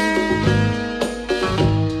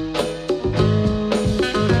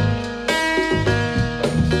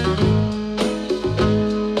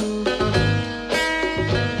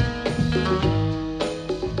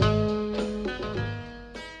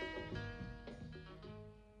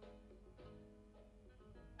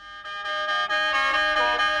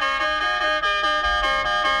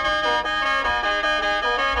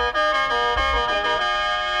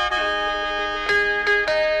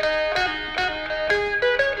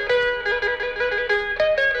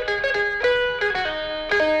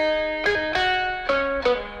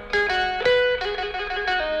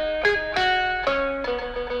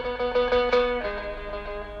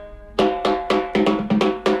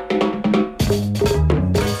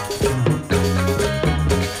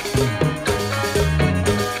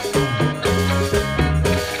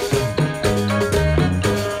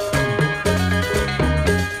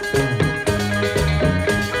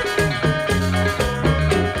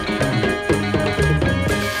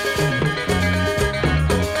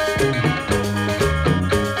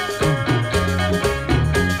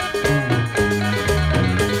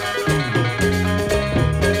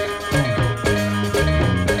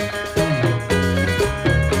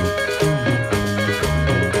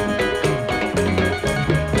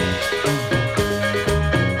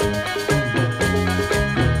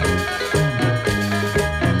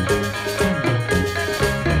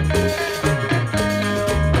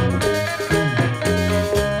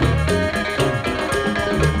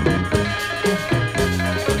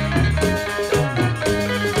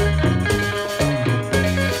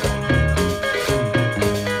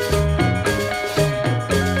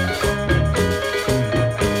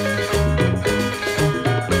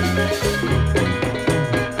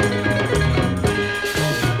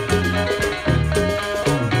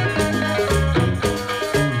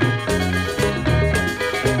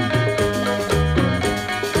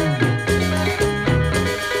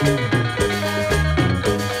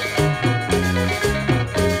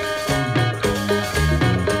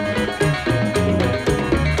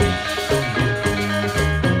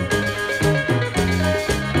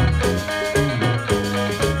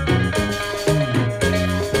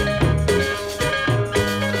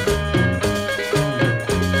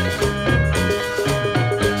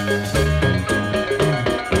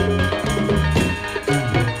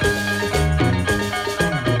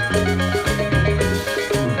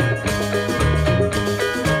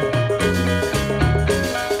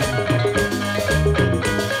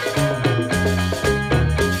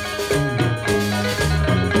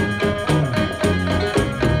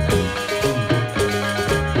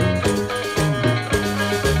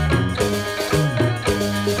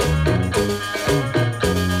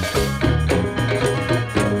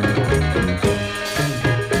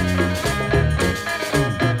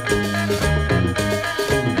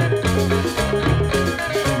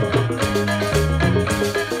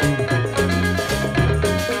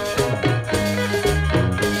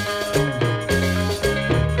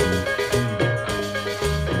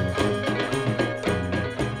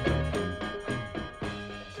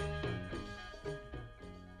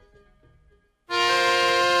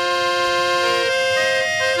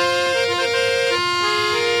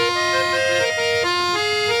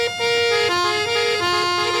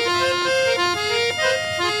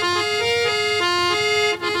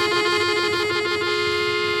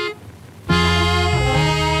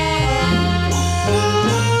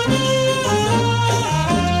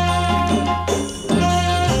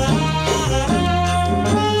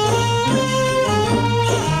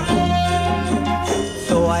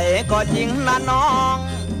ละน้อง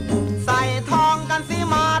ใส่ทองกันสิ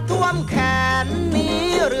มาท่วมแขนนี้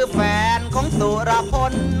หรือแฟนของสุรพ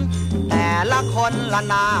ลแต่ละคนละ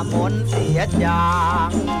หน้ามนเสียจาง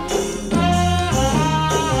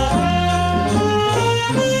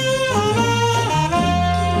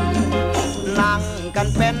นั่งกัน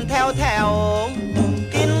เป็นแถว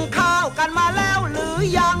กินข้าวกันมาแล้วหรือ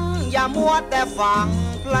ยังอย่ามัวแต่ฟัง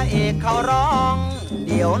พระเอกเขาร้องเ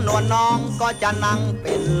ดี๋ยวนวลน้องก็จะนั่งเ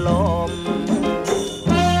ป็นลม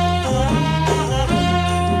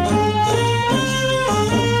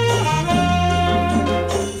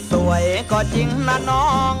สวยก็จริงนะน้อ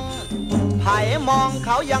งไผ่มองเข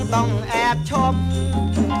ายังต้องแอบชม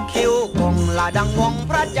คิ้วคงละดังวง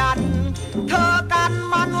พระจันทร์เธอกัน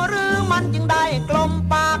มันหรือมันจึงได้กลม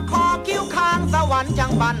ปากคอคิ้วข้างสวรรค์จั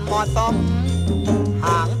งบันเหมาะสมห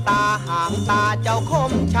างตาเจ้าค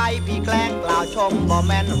มชัยพี่แกล้งกล่าวชมบ่แ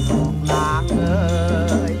ม่นหอกนางเอ้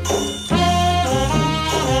ย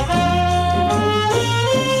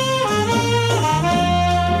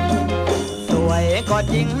สวยก็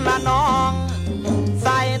จริงนะน้องใ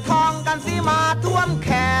ส่ทองกันสิมาท่วมแข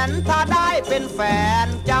นถ้าได้เป็นแฟน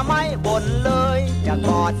จะไม่บ่นเลยจะก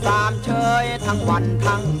อดสามเชยทั้งวัน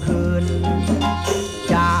ทั้งคืน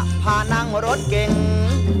จะพานั่งรถเก๋ง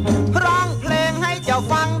ร้องเพลงให้เจ้า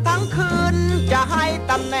ฟังทั้งคืนจะให้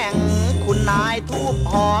ตำแหน่งคุณนายทูบ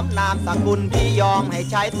หอมนามสกุลพี่ยอมให้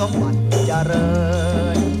ใช้สมบัติเจริ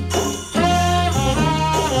ญ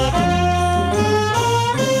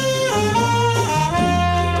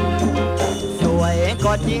สวย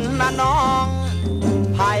ก็จริงนะน้อง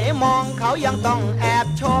ไผ่มองเขายังต้องแอบ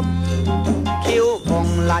ชมคิ้วคง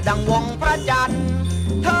ละดังวงพระจันทร์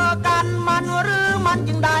เธอกันมันหรือมัน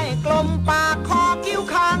จึงได้กลมปากคอคิ้ว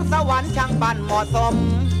ข้างสวรรค์ช่างปั่นเหมาะสม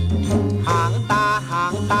หางต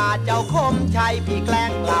าเจ้าคมชัยพี่แกล้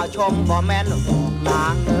งกล่าวชมบ่แม่นหอกนา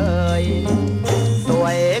งเอ้ยสว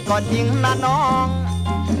ยก็จริงนะน้อง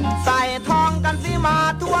ใส่ทองกันสิมา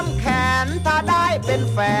ท่วมแขนถ้าได้เป็น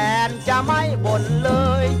แฟนจะไม่บ่นเล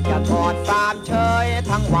ยจะกอดสามเชย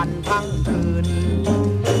ทั้งวันทั้งคืน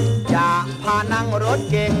จะพานั่งรถ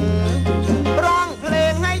เก๋งร้องเพล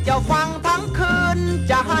งให้เจ้าฟังทั้งคืน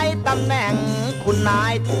จะให้ตำแหน่งคุณนา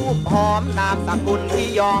ยทูบหอมนามสกุลที่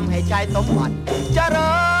ยอมให้ใช้สมบัติเจ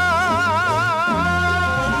ริญ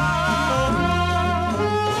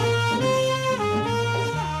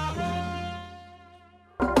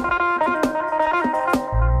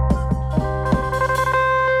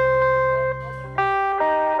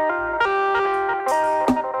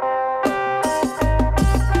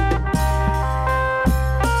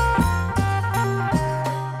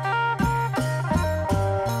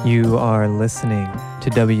You are listening to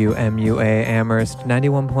WMUA Amherst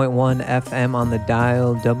 91.1 FM on the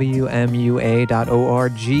dial, WMUA.org,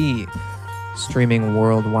 streaming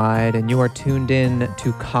worldwide, and you are tuned in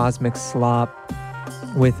to Cosmic Slop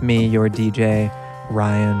with me, your DJ,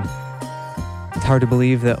 Ryan. It's hard to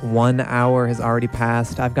believe that 1 hour has already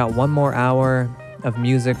passed. I've got one more hour of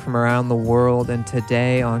music from around the world, and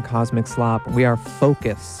today on Cosmic Slop, we are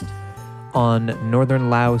focused on northern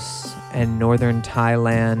Laos and northern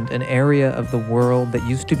Thailand, an area of the world that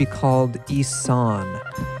used to be called Isan.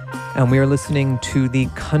 And we are listening to the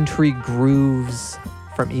country grooves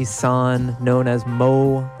from Isan known as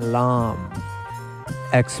Mo Lam.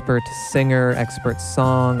 Expert singer, expert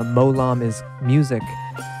song. Mo Lam is music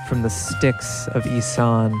from the sticks of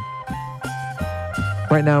Isan.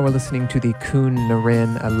 Right now we're listening to the Kun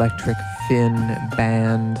Narin Electric Fin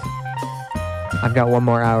Band. I've got one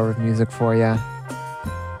more hour of music for you.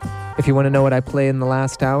 If you want to know what I played in the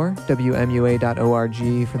last hour,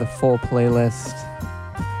 WMUA.org for the full playlist.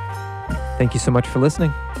 Thank you so much for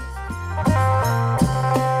listening.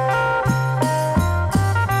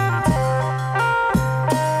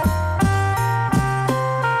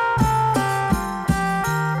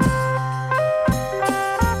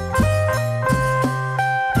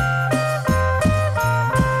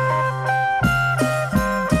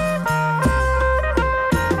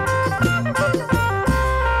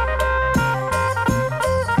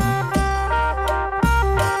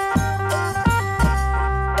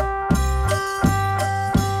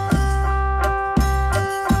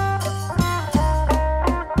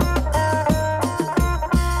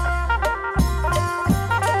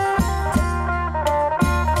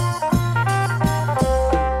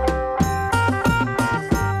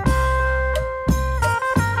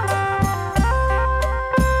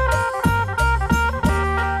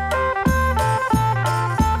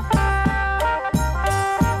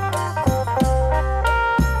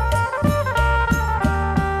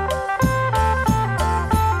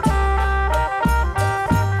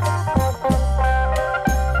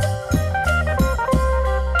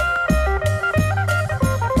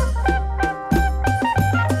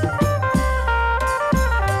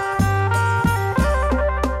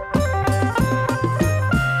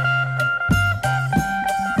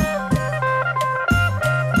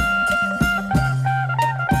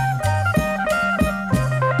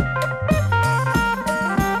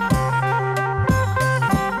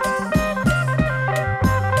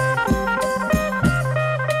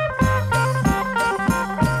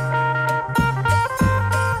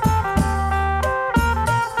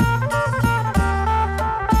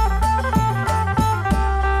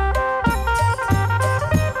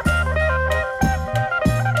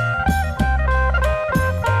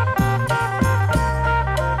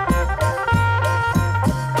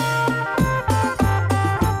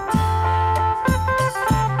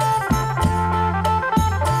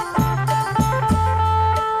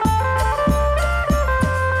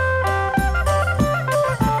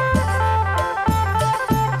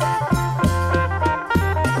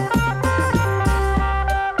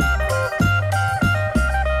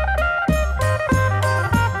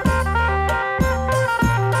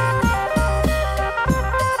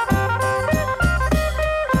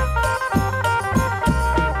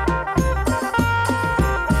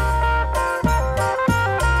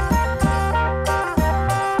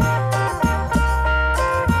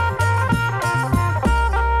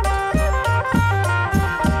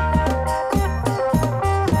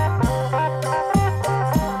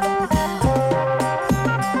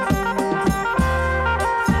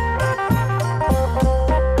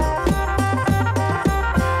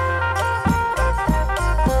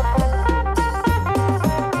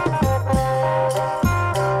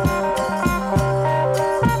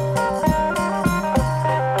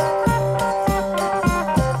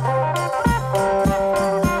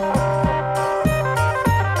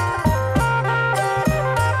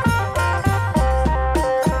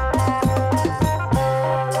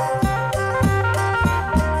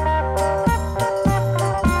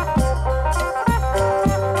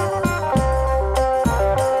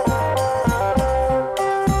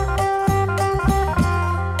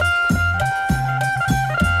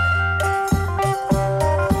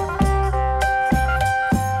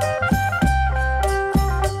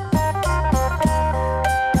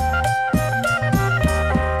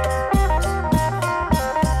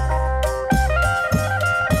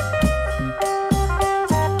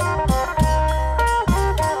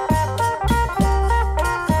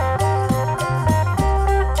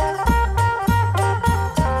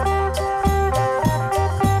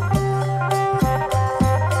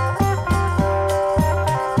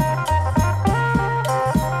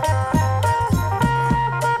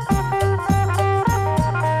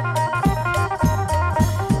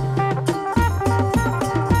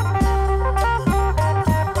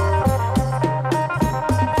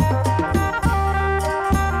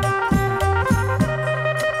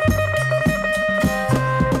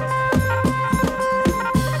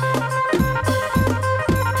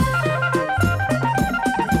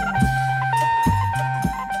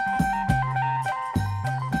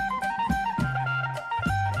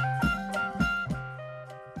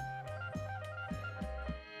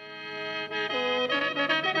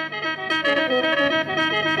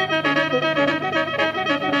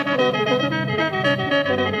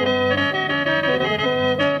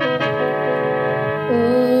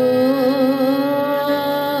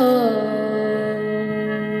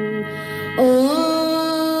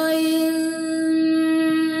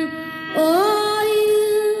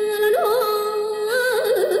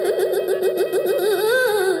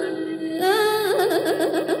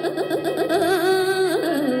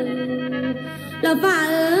 ละฟ้า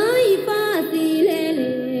เอ้ยฟ้าสีเล่เ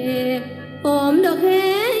ล่หอมดอกแค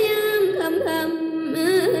ยามคำป่าม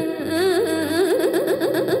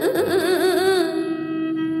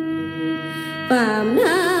ท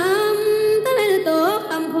ำตะเลโตค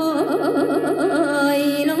ำคอย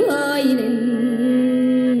ลงเอ้ยเล่น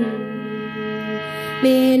เม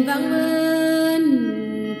นฟังเมิน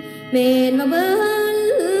เมนมาเบิ้ล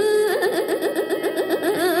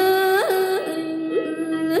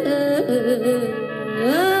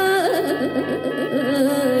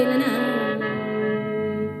ละนะ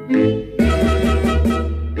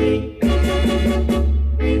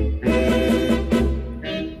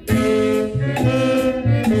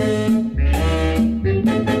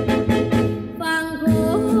ฟังโค้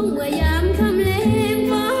งเมื่อยามคำแลง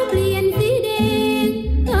ฟ้าเปลี่ยนสีแดง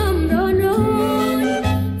คำร้อนร้อน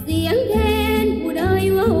เสียงแคนผู้ใด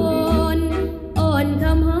ว่าอ่อนค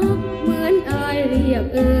ำฮักเหมือนอายเรียก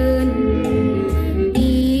เอิญ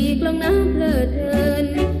อีกลองน้ำเพลิดเพลิน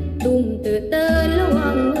ตุ่มเตือนเตือนระวั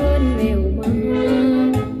งเฮินแววมา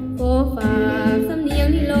ขอฝากสำเนียง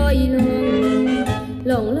ที่ลอยลง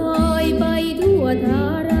ล่องลอยไปทั่วทา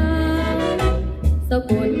ราสะ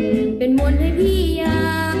กดเป็นมนต์ให้พี่ยา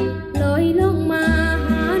ลอยลงมาห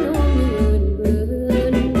าน้องเอินเบิ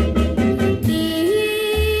นตี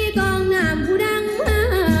กองน้ำผู้ดังมา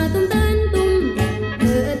ตุ้มเตือนตุ้มเ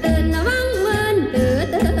ตือนเตือนระวังเวินเตือน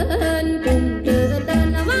เตือนตุ้มเตือนเตือน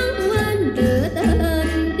ระวังเวินเตือนเตือน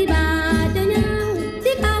ที่บาเจ้าเน่า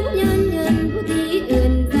ที่เขาเยินเยินผู้ที่อื่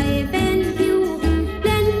นใส่แฟนคิวเ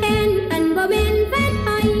ล่นแฟนกันบ่เป็นแฟนไป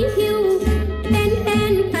คิวเล่นแฟ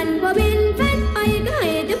นกันบ่เป็นแฟนไปก็ให้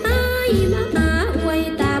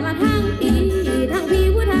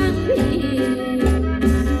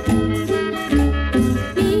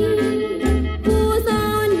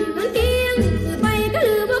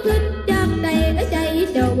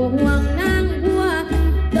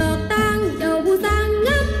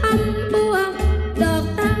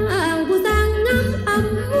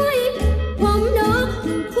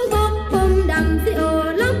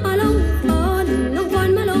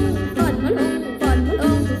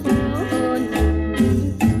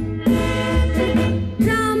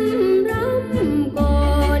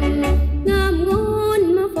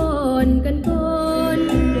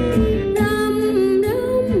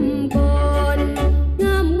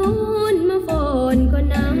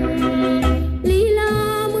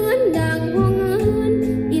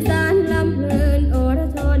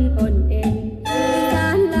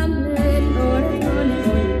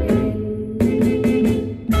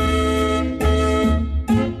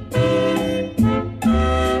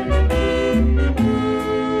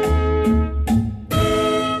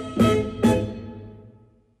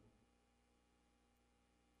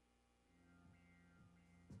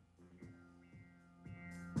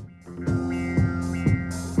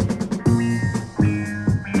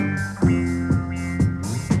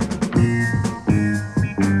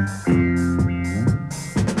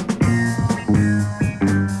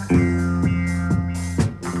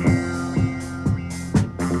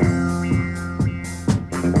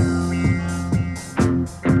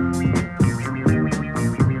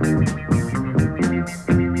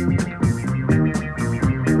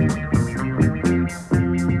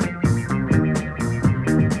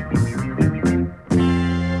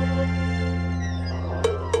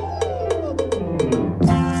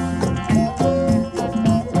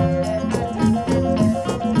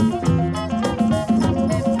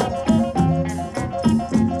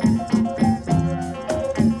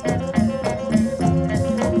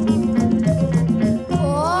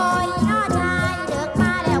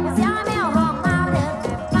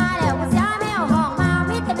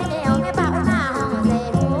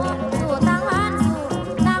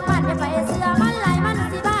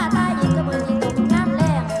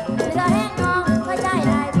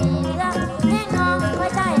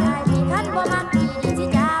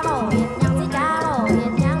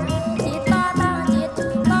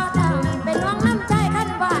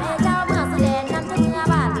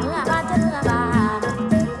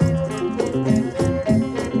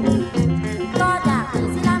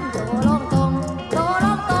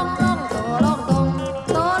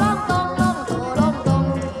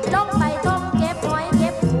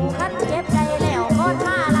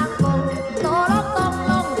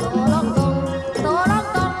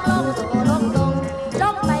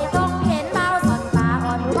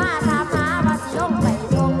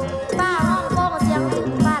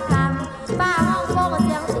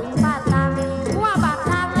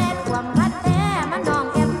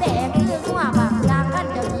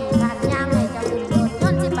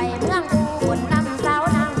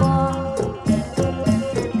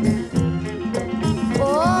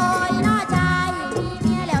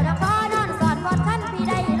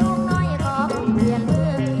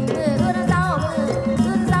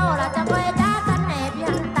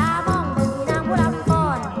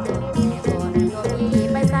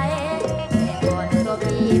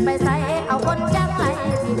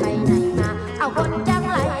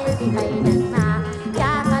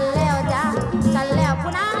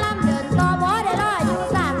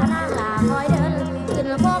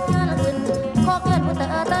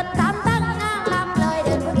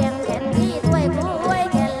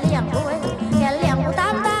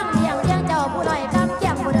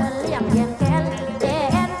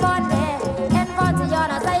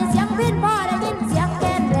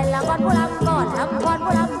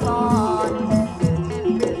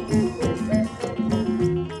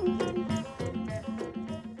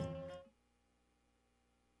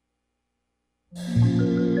เ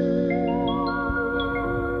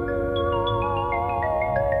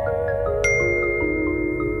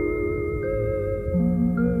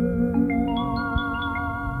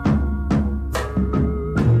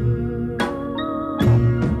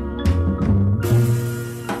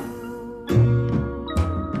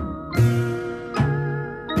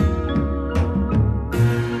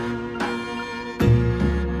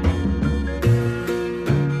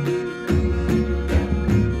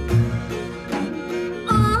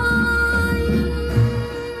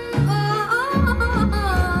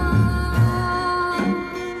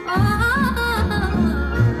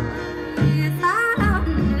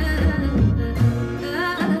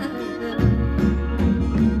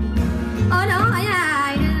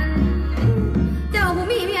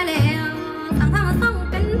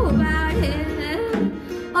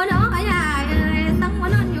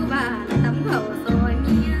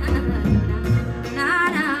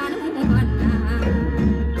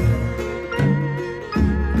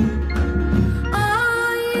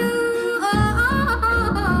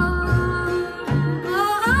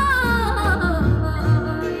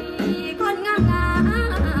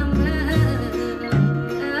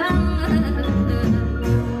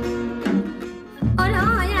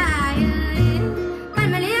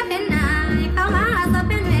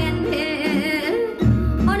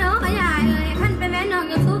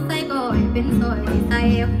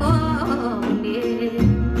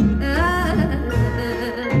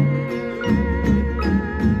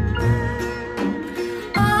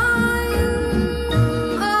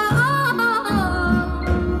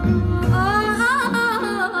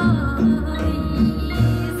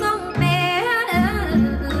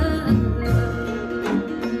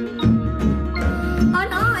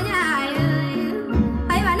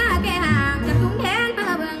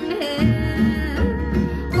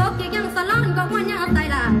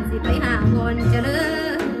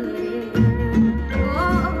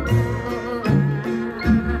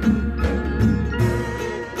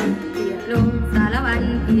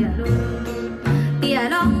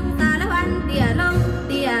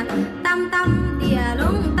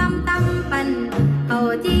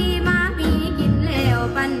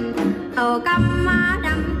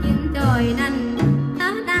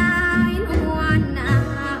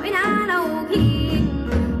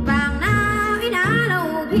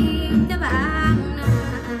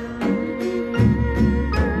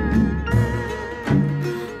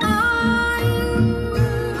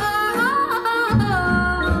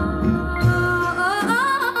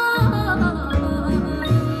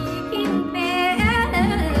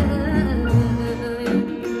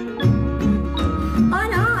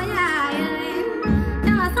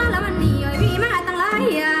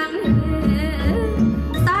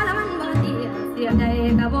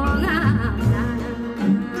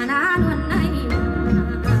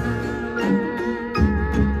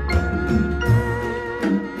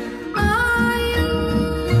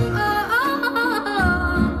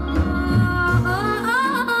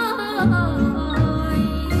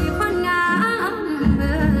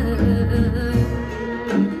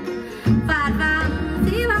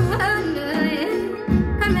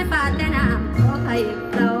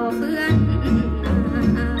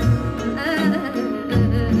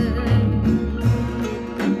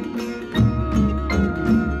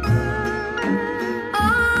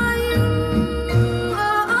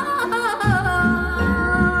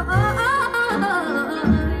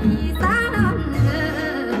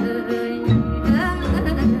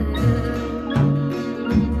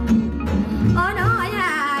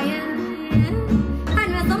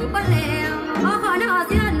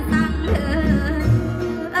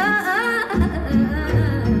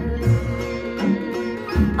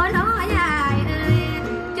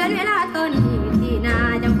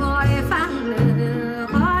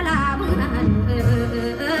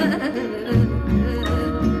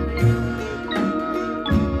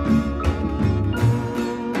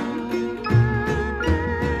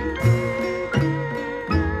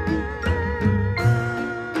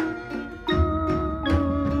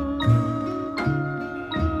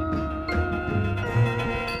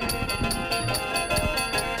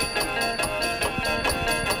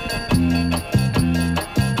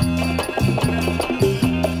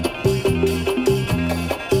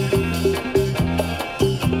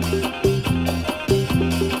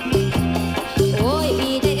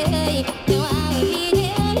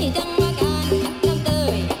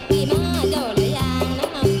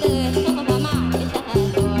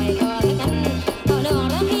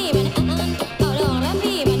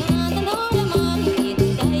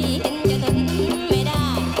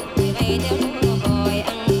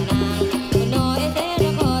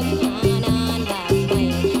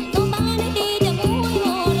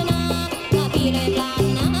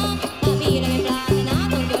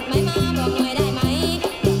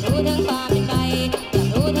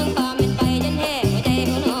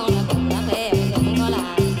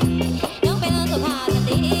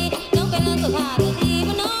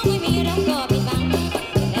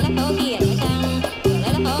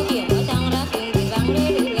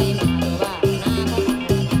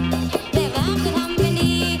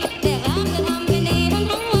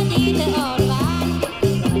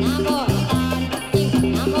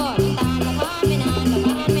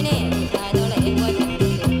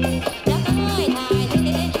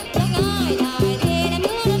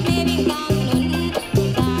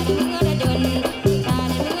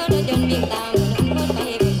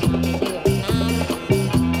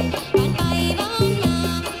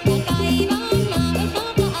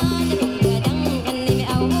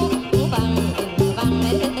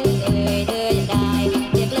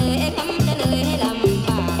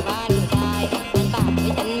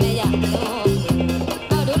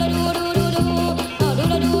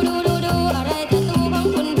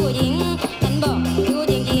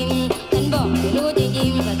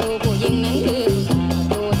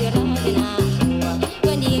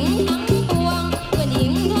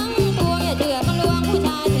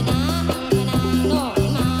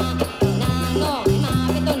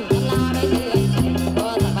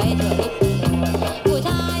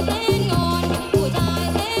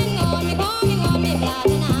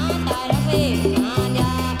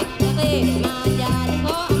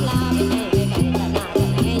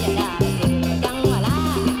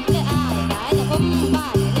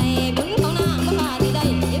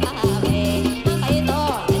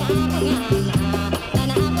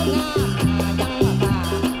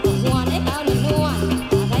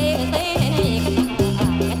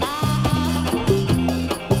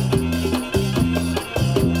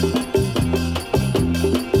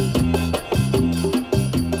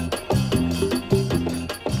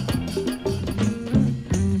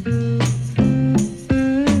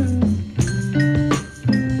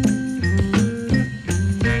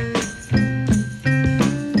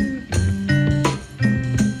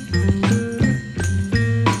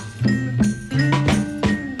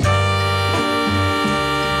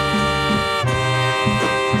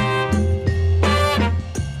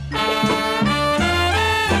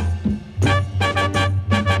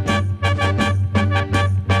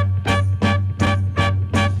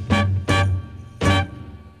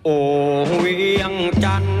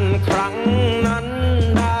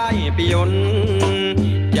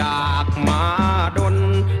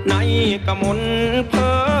กะมนเพ้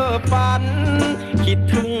อฝันคิด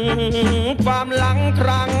ถึงความหลังค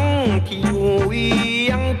รั้งที่อยู่เวี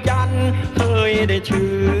ยงจันทร์เคยได้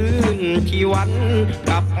ชื่นชีวัน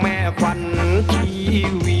กับแม่ควันชี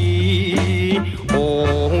วีโอ้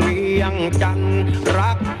เวียงจันทร์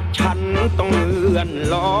รักฉันต้องเลื่อน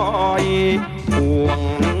ลอยห่วง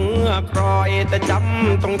เนื้อครอยแต่จ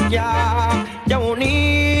ำต้องจากเจ้า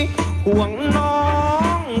นี้ห่วงน้อ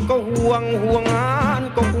งก็ห่วงงาน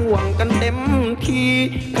ก็ห่วงกันเต็มที่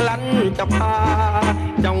ครั้นจะพา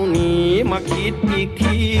เจ้าหนีมาคิดอีก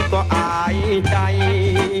ทีก็อายใจ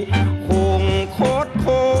คงโคตรโค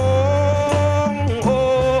งโอ้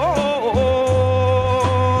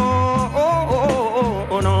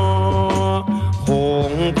นอค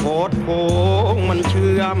งโคตรโคงมันเ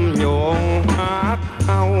ชื่อมโยงหัก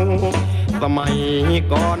เอาสมัย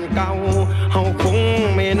ก่อนเก่าเฮาคง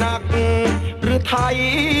ไม่นักหรือไทย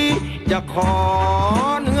จะขอ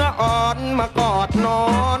เนื้ออ่อนมากอดนอ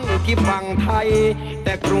นที่ฝั่งไทยแ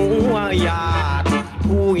ต่กลัวญาติ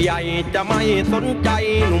ผู้ใหญ่จะไม่สนใจ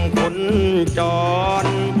หนุ่มคนจร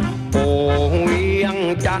โอ้เวียง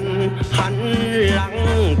จันทร์หันหลัง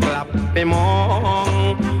กลับไปมอง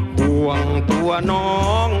ห่วงตัวน้อ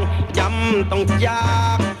งจำต้องจา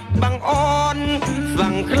กบางอ่อน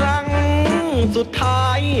สั่งครั้งสุดท้า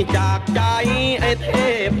ยจากใจไอ้เท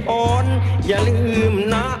พพรอย่าลืม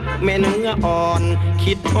นะแม่เนื้ออ่อน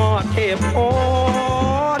คิดทอดเทพพ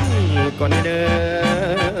รก่อนเด้อ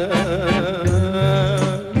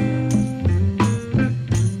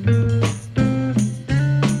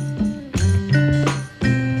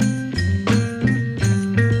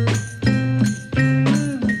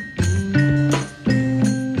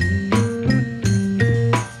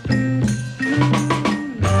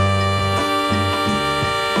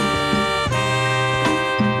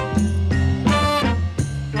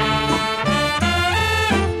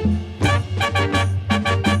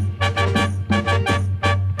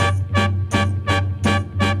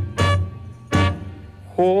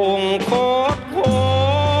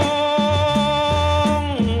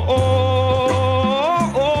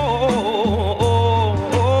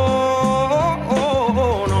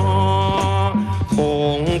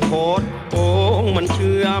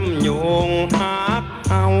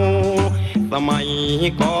สมัย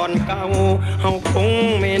ก่อนเก่าเฮาคง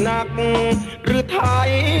ไม่นักหรือไท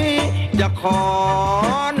ยจะขอ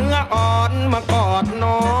เนื้ออ่อนมากอดน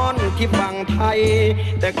อนที่ฝั่งไทย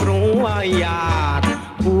แต่กลัวญาติ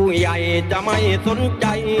ผู้ใหญ่จะไม่สนใจ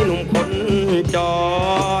หนุ่มคนจ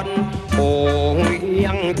รโอ้เวีย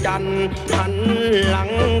งจันทร์หันหลั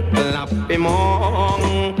งกลับไปมอง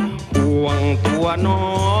ห่วงตัวน้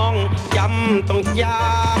องจำต้องจา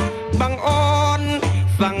กบางอ่อน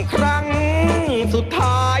สั่งครั้งสุด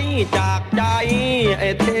ท้ายจากใจไอ้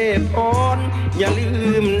เทพพรอย่าลื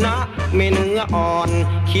มนะแม่เนื้ออ่อน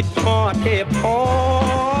คิดทอดเทพพ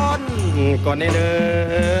รก่อนเด้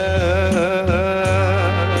อ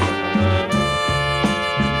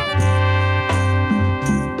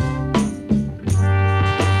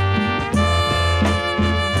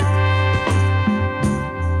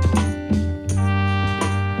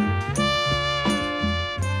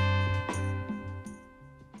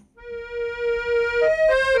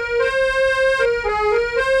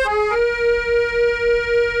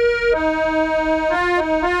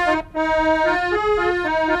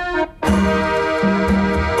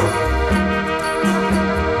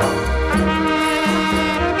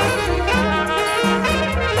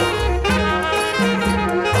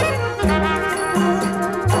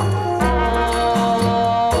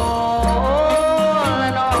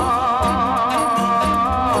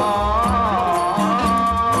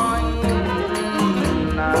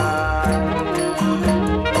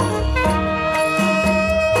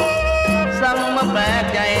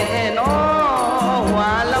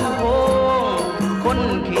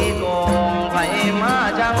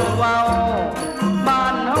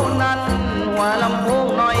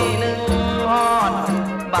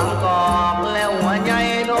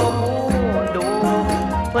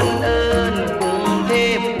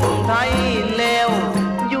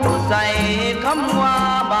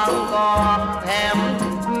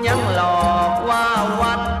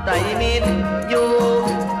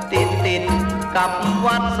กับ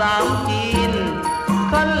วัดสามจีน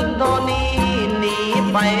ขันโทนี้หนี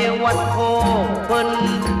ไปวัดโคกเพิ่น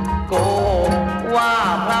โกว่า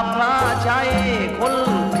พระพระชัยคน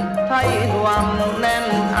ไทยรวมแน่น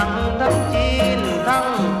อังทั้งจีนทั้ง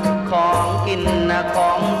ของกินข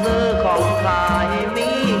องซื้อของขาย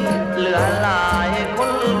มีเหลือหลายค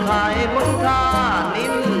นขายคนค้านิ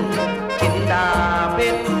นกินดาเพ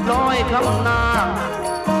ชรร้อยคำนา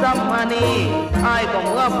ซ้ำมานี่อ้ายก็เ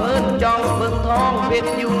มื่อเพิ่นจองเบิ่งท้องเป็ด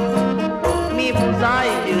อยู่มีผู้ชาย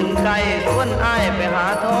ยืนไกลชวนอ้ายไปหา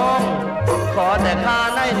ทองขอแต่ค่า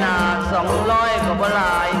ได้หนา200ก็บ่หล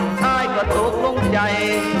ายอ้ายก็ตกลงใจ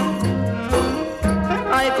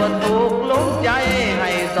อ้ายก็ตกลงใจให้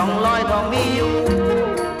200ทองมีอยู่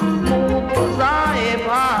หมู่ผู้ชายพ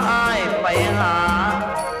าอ้ายไปหา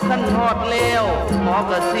ขั้นฮอดแล้วหมอ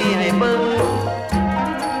ก็สิให้เบิ่ง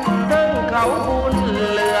ถึงเขาบุญ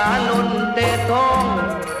เหลือล้นเตะทอง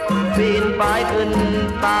ปีนป่ายขึ้น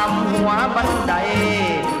ตามหัวบันได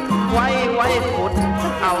ไว้ขุด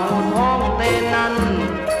เอาท้องเตนั้น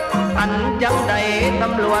อันจังใดต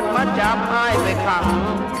ำรวจมาจับอ้ายไปขัง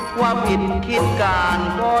ว่าผิดคิดการ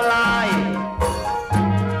ก่อลาย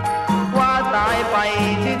ว่าตายไป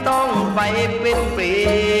ที่ต้องไปเป็นเปร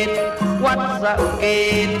ตวัดสะเก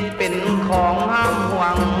ษเป็นของห้ามห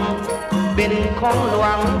วังเป็นของหลว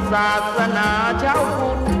งศาสนาชาวพุ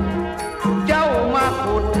ทธเจ้ามา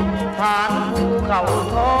ขุดฐานภูเขา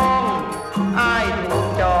ทองอ้ายถูก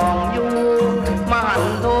จองอยู่มหัน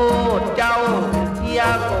โทษเจ้าอย่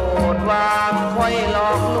าโกรธว่าค่อยหล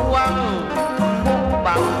อกลวงผู้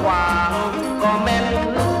บังขวางก็แม่น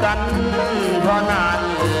คือกันเท่านั้น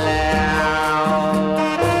แล้ว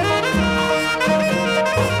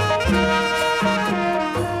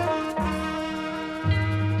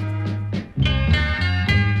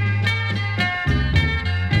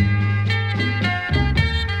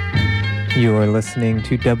You are listening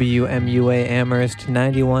to WMUA Amherst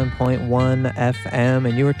 91.1 FM,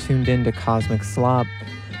 and you are tuned in to Cosmic Slop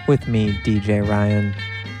with me, DJ Ryan.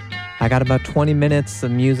 I got about 20 minutes of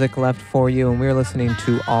music left for you, and we're listening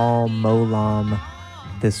to All Molam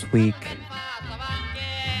this week.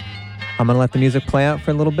 I'm going to let the music play out for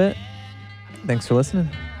a little bit. Thanks for listening.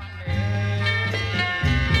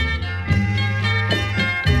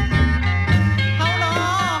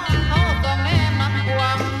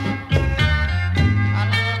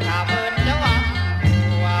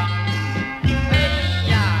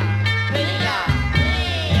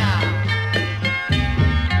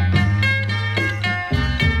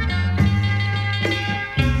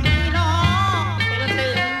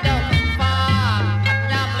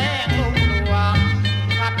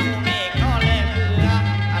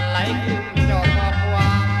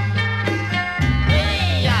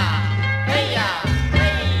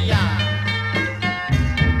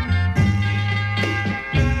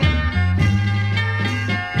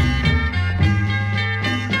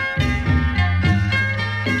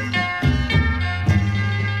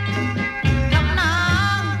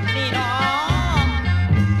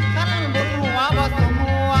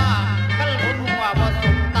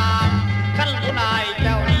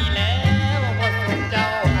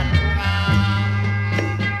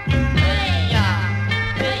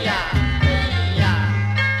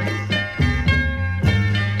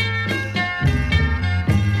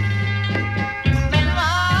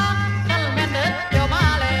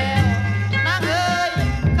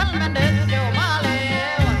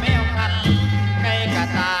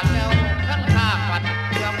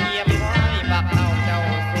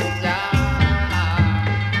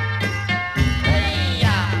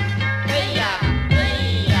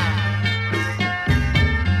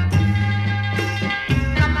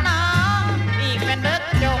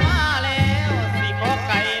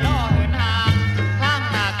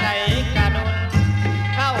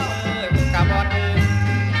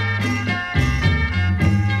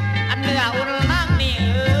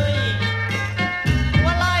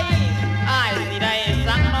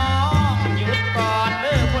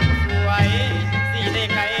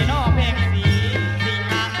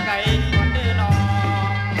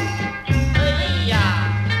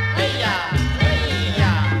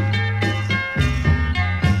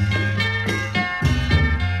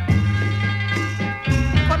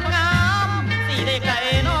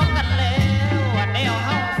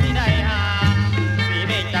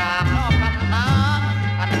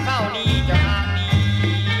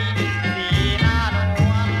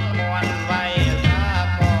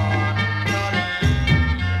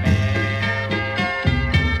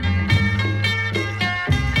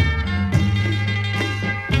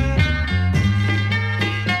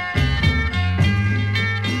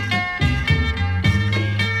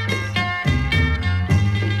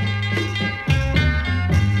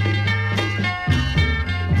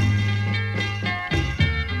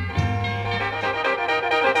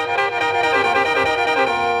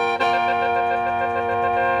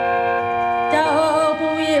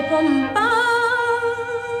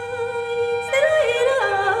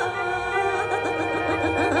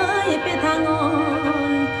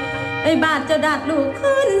ไอ้บาดจะดัดลูก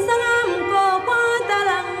ขึ้นสงามก็พอตะ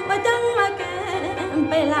ลัง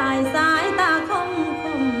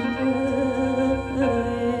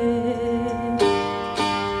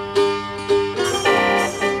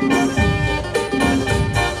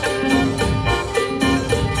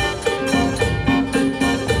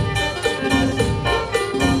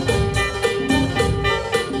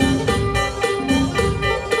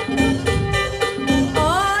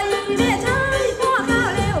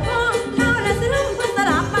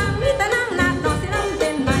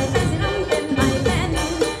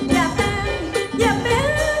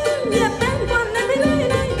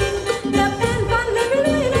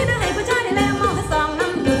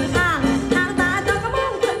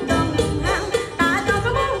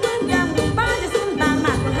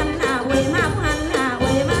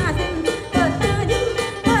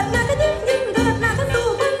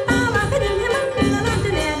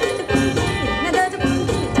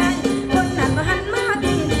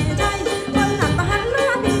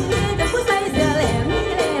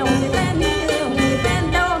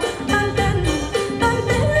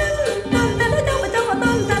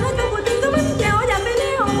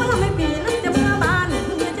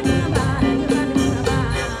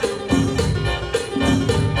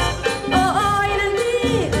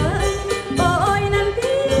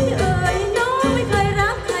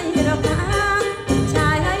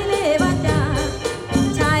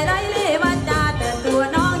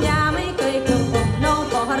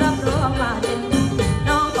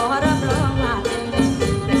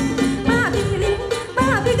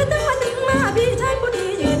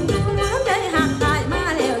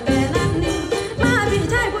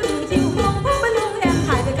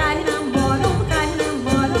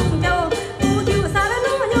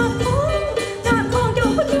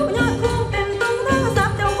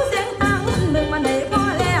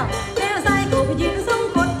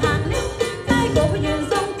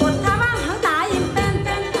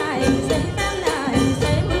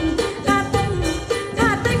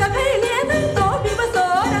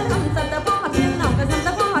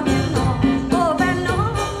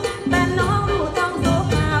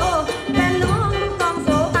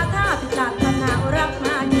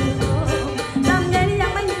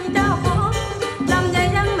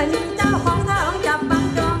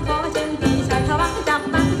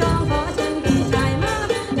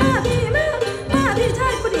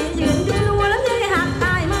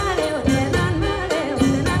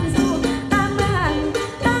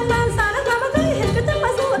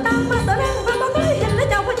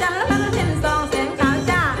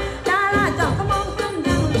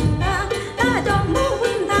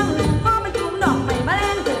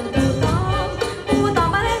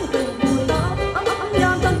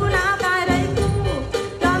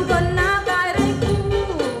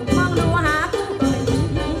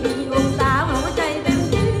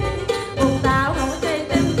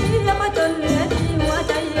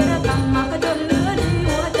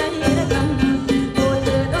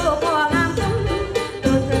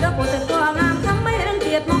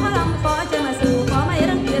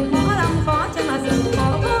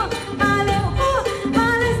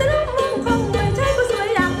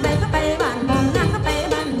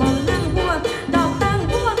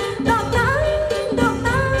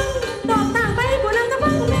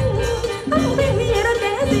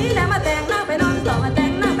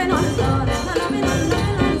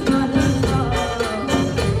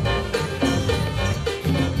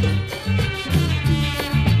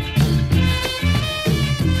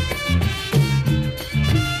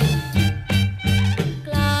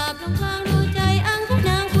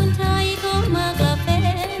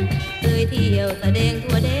ที่ยวแสดง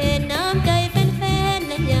ทั่วแดนน้ำใจแฟนๆ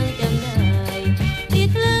นั้นยังจำได้ติด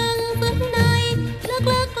ตรึงซึ้งในลึ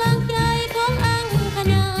กๆกลางใจของอังค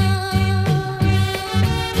ณา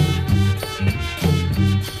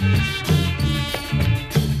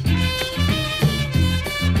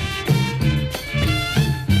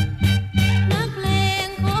นักเพลง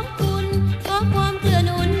ของคุณขอความเกื้อห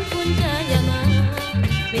นุนคุณจะอย่ามา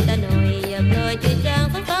มีแต่หน่อยอย่าปล่อยจิตจาง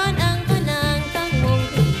สงสารอังคณางตั้งวง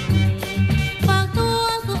ขึ้นใหม่ฝากตัว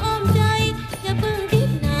สู่อ้อมใจอย่าเพิ่งคิด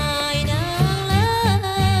นายนางเลย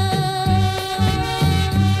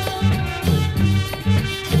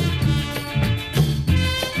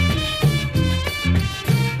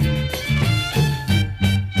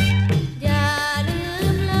อย่าลื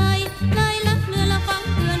มเลยลักเรือละฟัง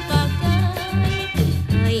เพื่อนฝากใจ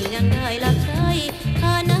ให้นางได้รักใช้ท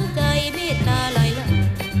าน้ำใจเมตตาไหลหลั่ง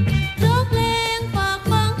ร้องเพลงฝ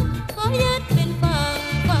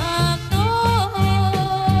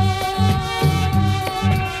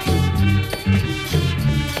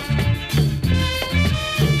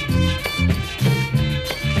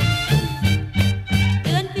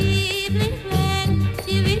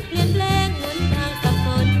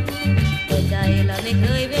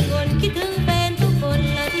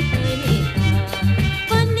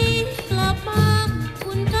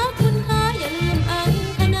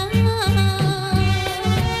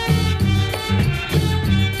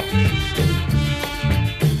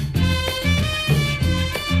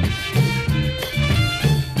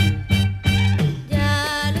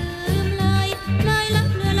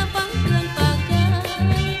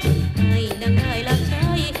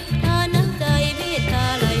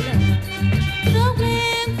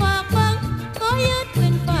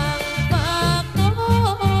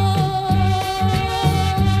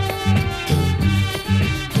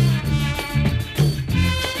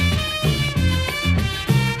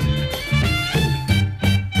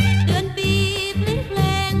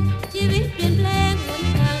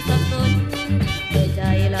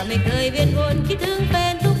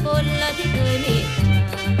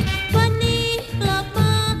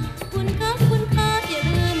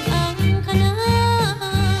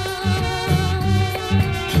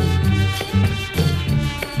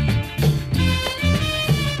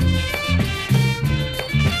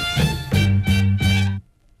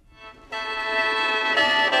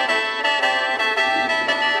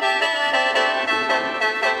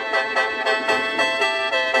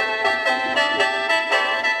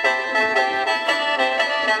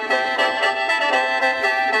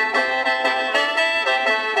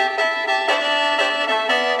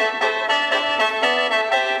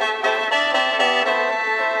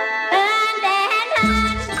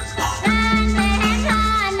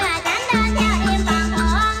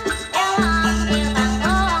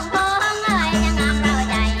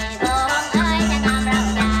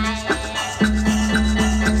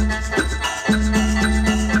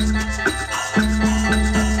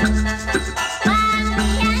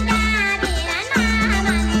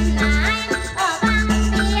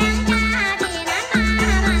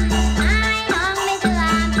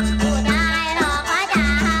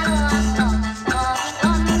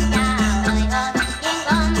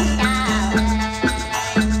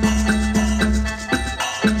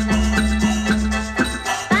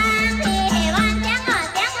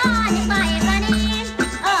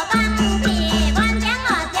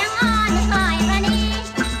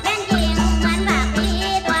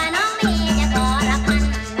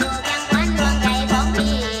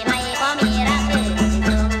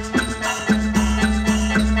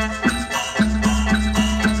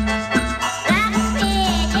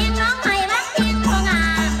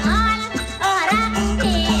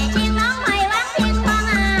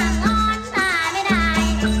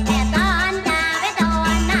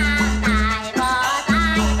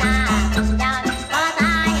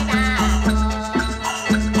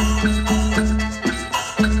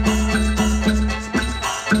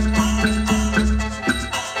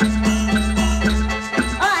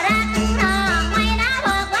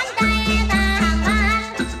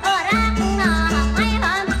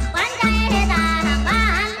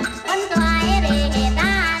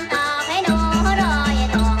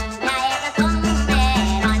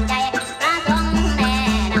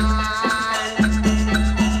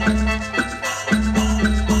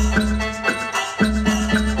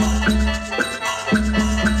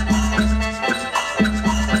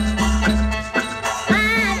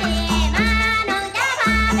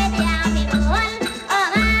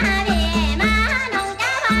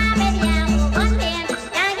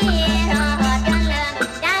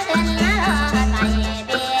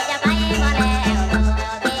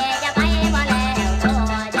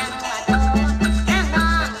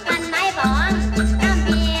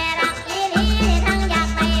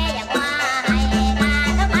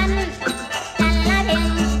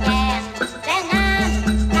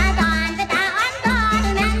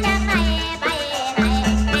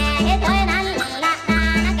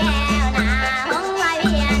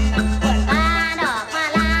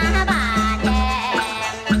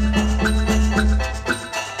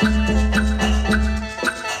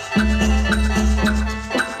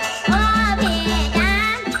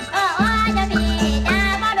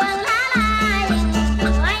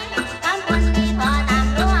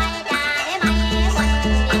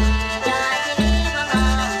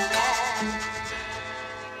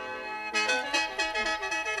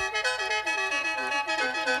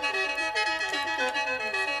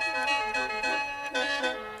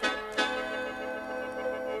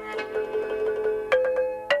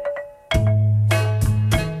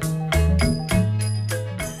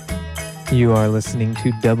You are listening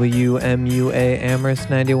to WMUA Amherst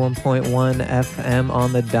 91.1 FM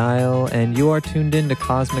on the dial, and you are tuned in to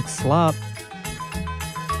Cosmic Slop.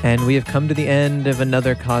 And we have come to the end of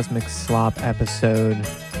another Cosmic Slop episode.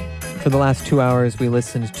 For the last 2 hours, we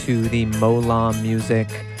listened to the Molam music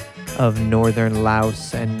of northern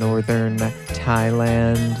Laos and northern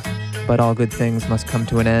Thailand, but all good things must come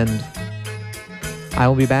to an end. I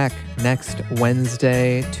will be back next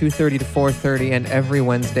Wednesday, 2:30 to 4:30, and every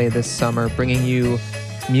Wednesday this summer, bringing you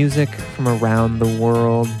music from around the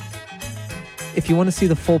world. If you want to see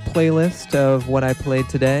the full playlist of what I played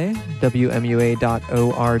today,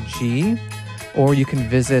 WMUA.org, or you can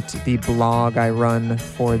visit the blog I run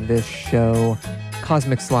for this show,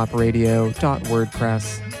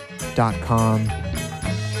 CosmicSlopRadio.wordpress.com.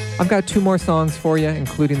 I've got 2 more songs for you,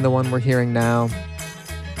 including the one we're hearing now.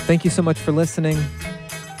 Thank you so much for listening,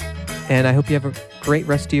 and I hope you have a great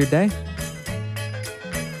rest of your day.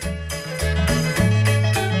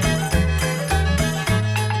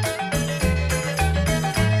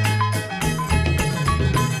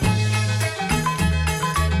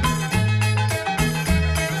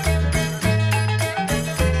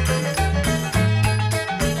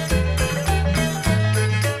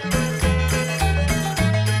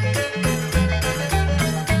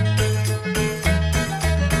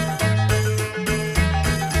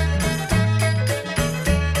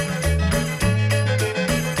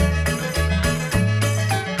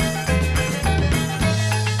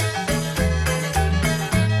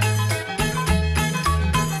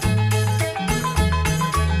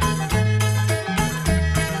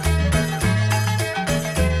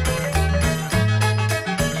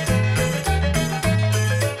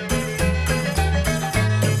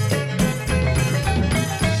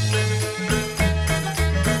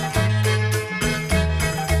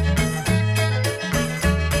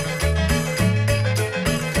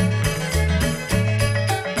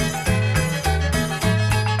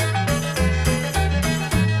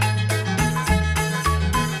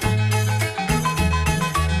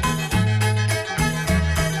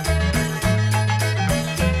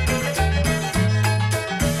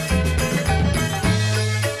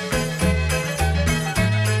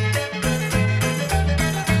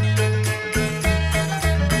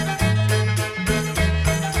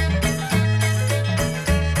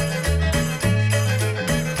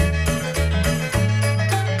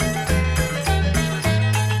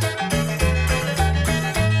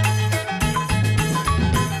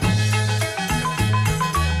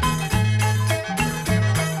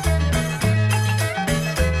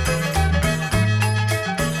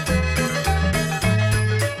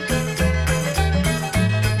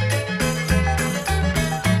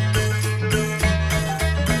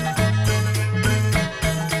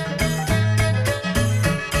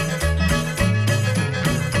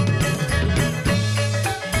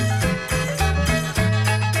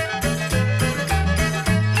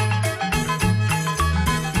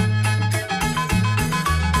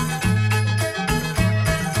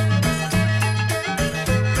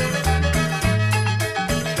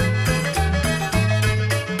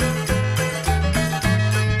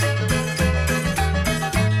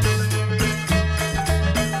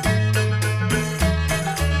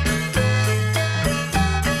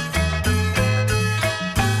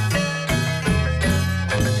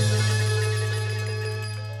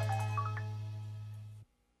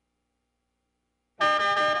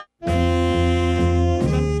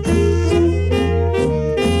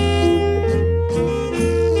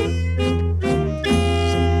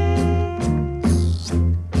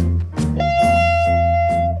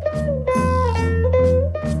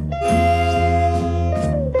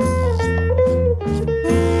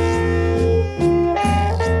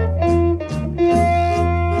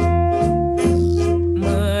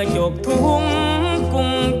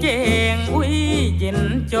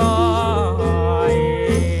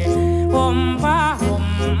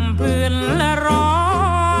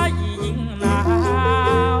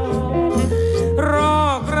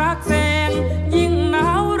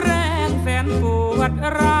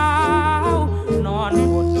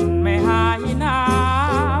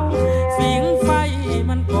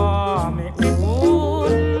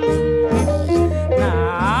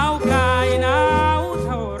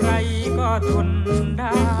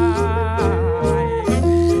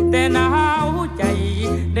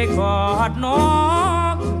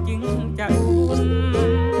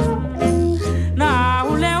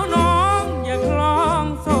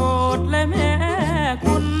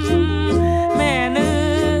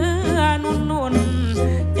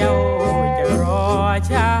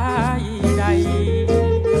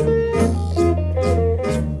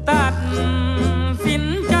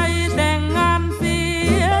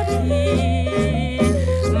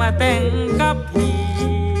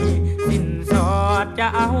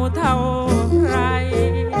 เท่าไร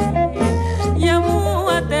อย่ามัว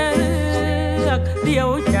แต่เลือกเดี๋ยว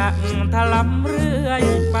จะถลำเรื่อย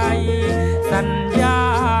ไปสัญญา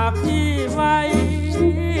พี่ไว้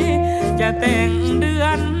จะแต่งเดือ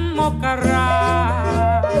นมกรา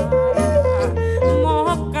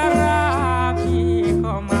พี่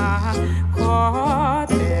ก็มาขอ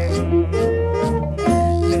แต่ง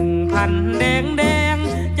1,000แดง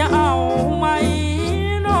จะเอาไหม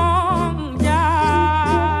น้องยา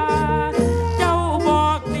เจ้าบอ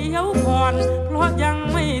กเดี๋ยวก่อนเพราะยัง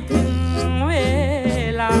ไม่ถึงเว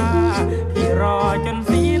ลาพี่รอจน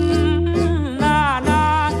สิ้นหน้า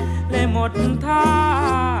และหมดท่า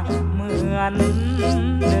เหมือน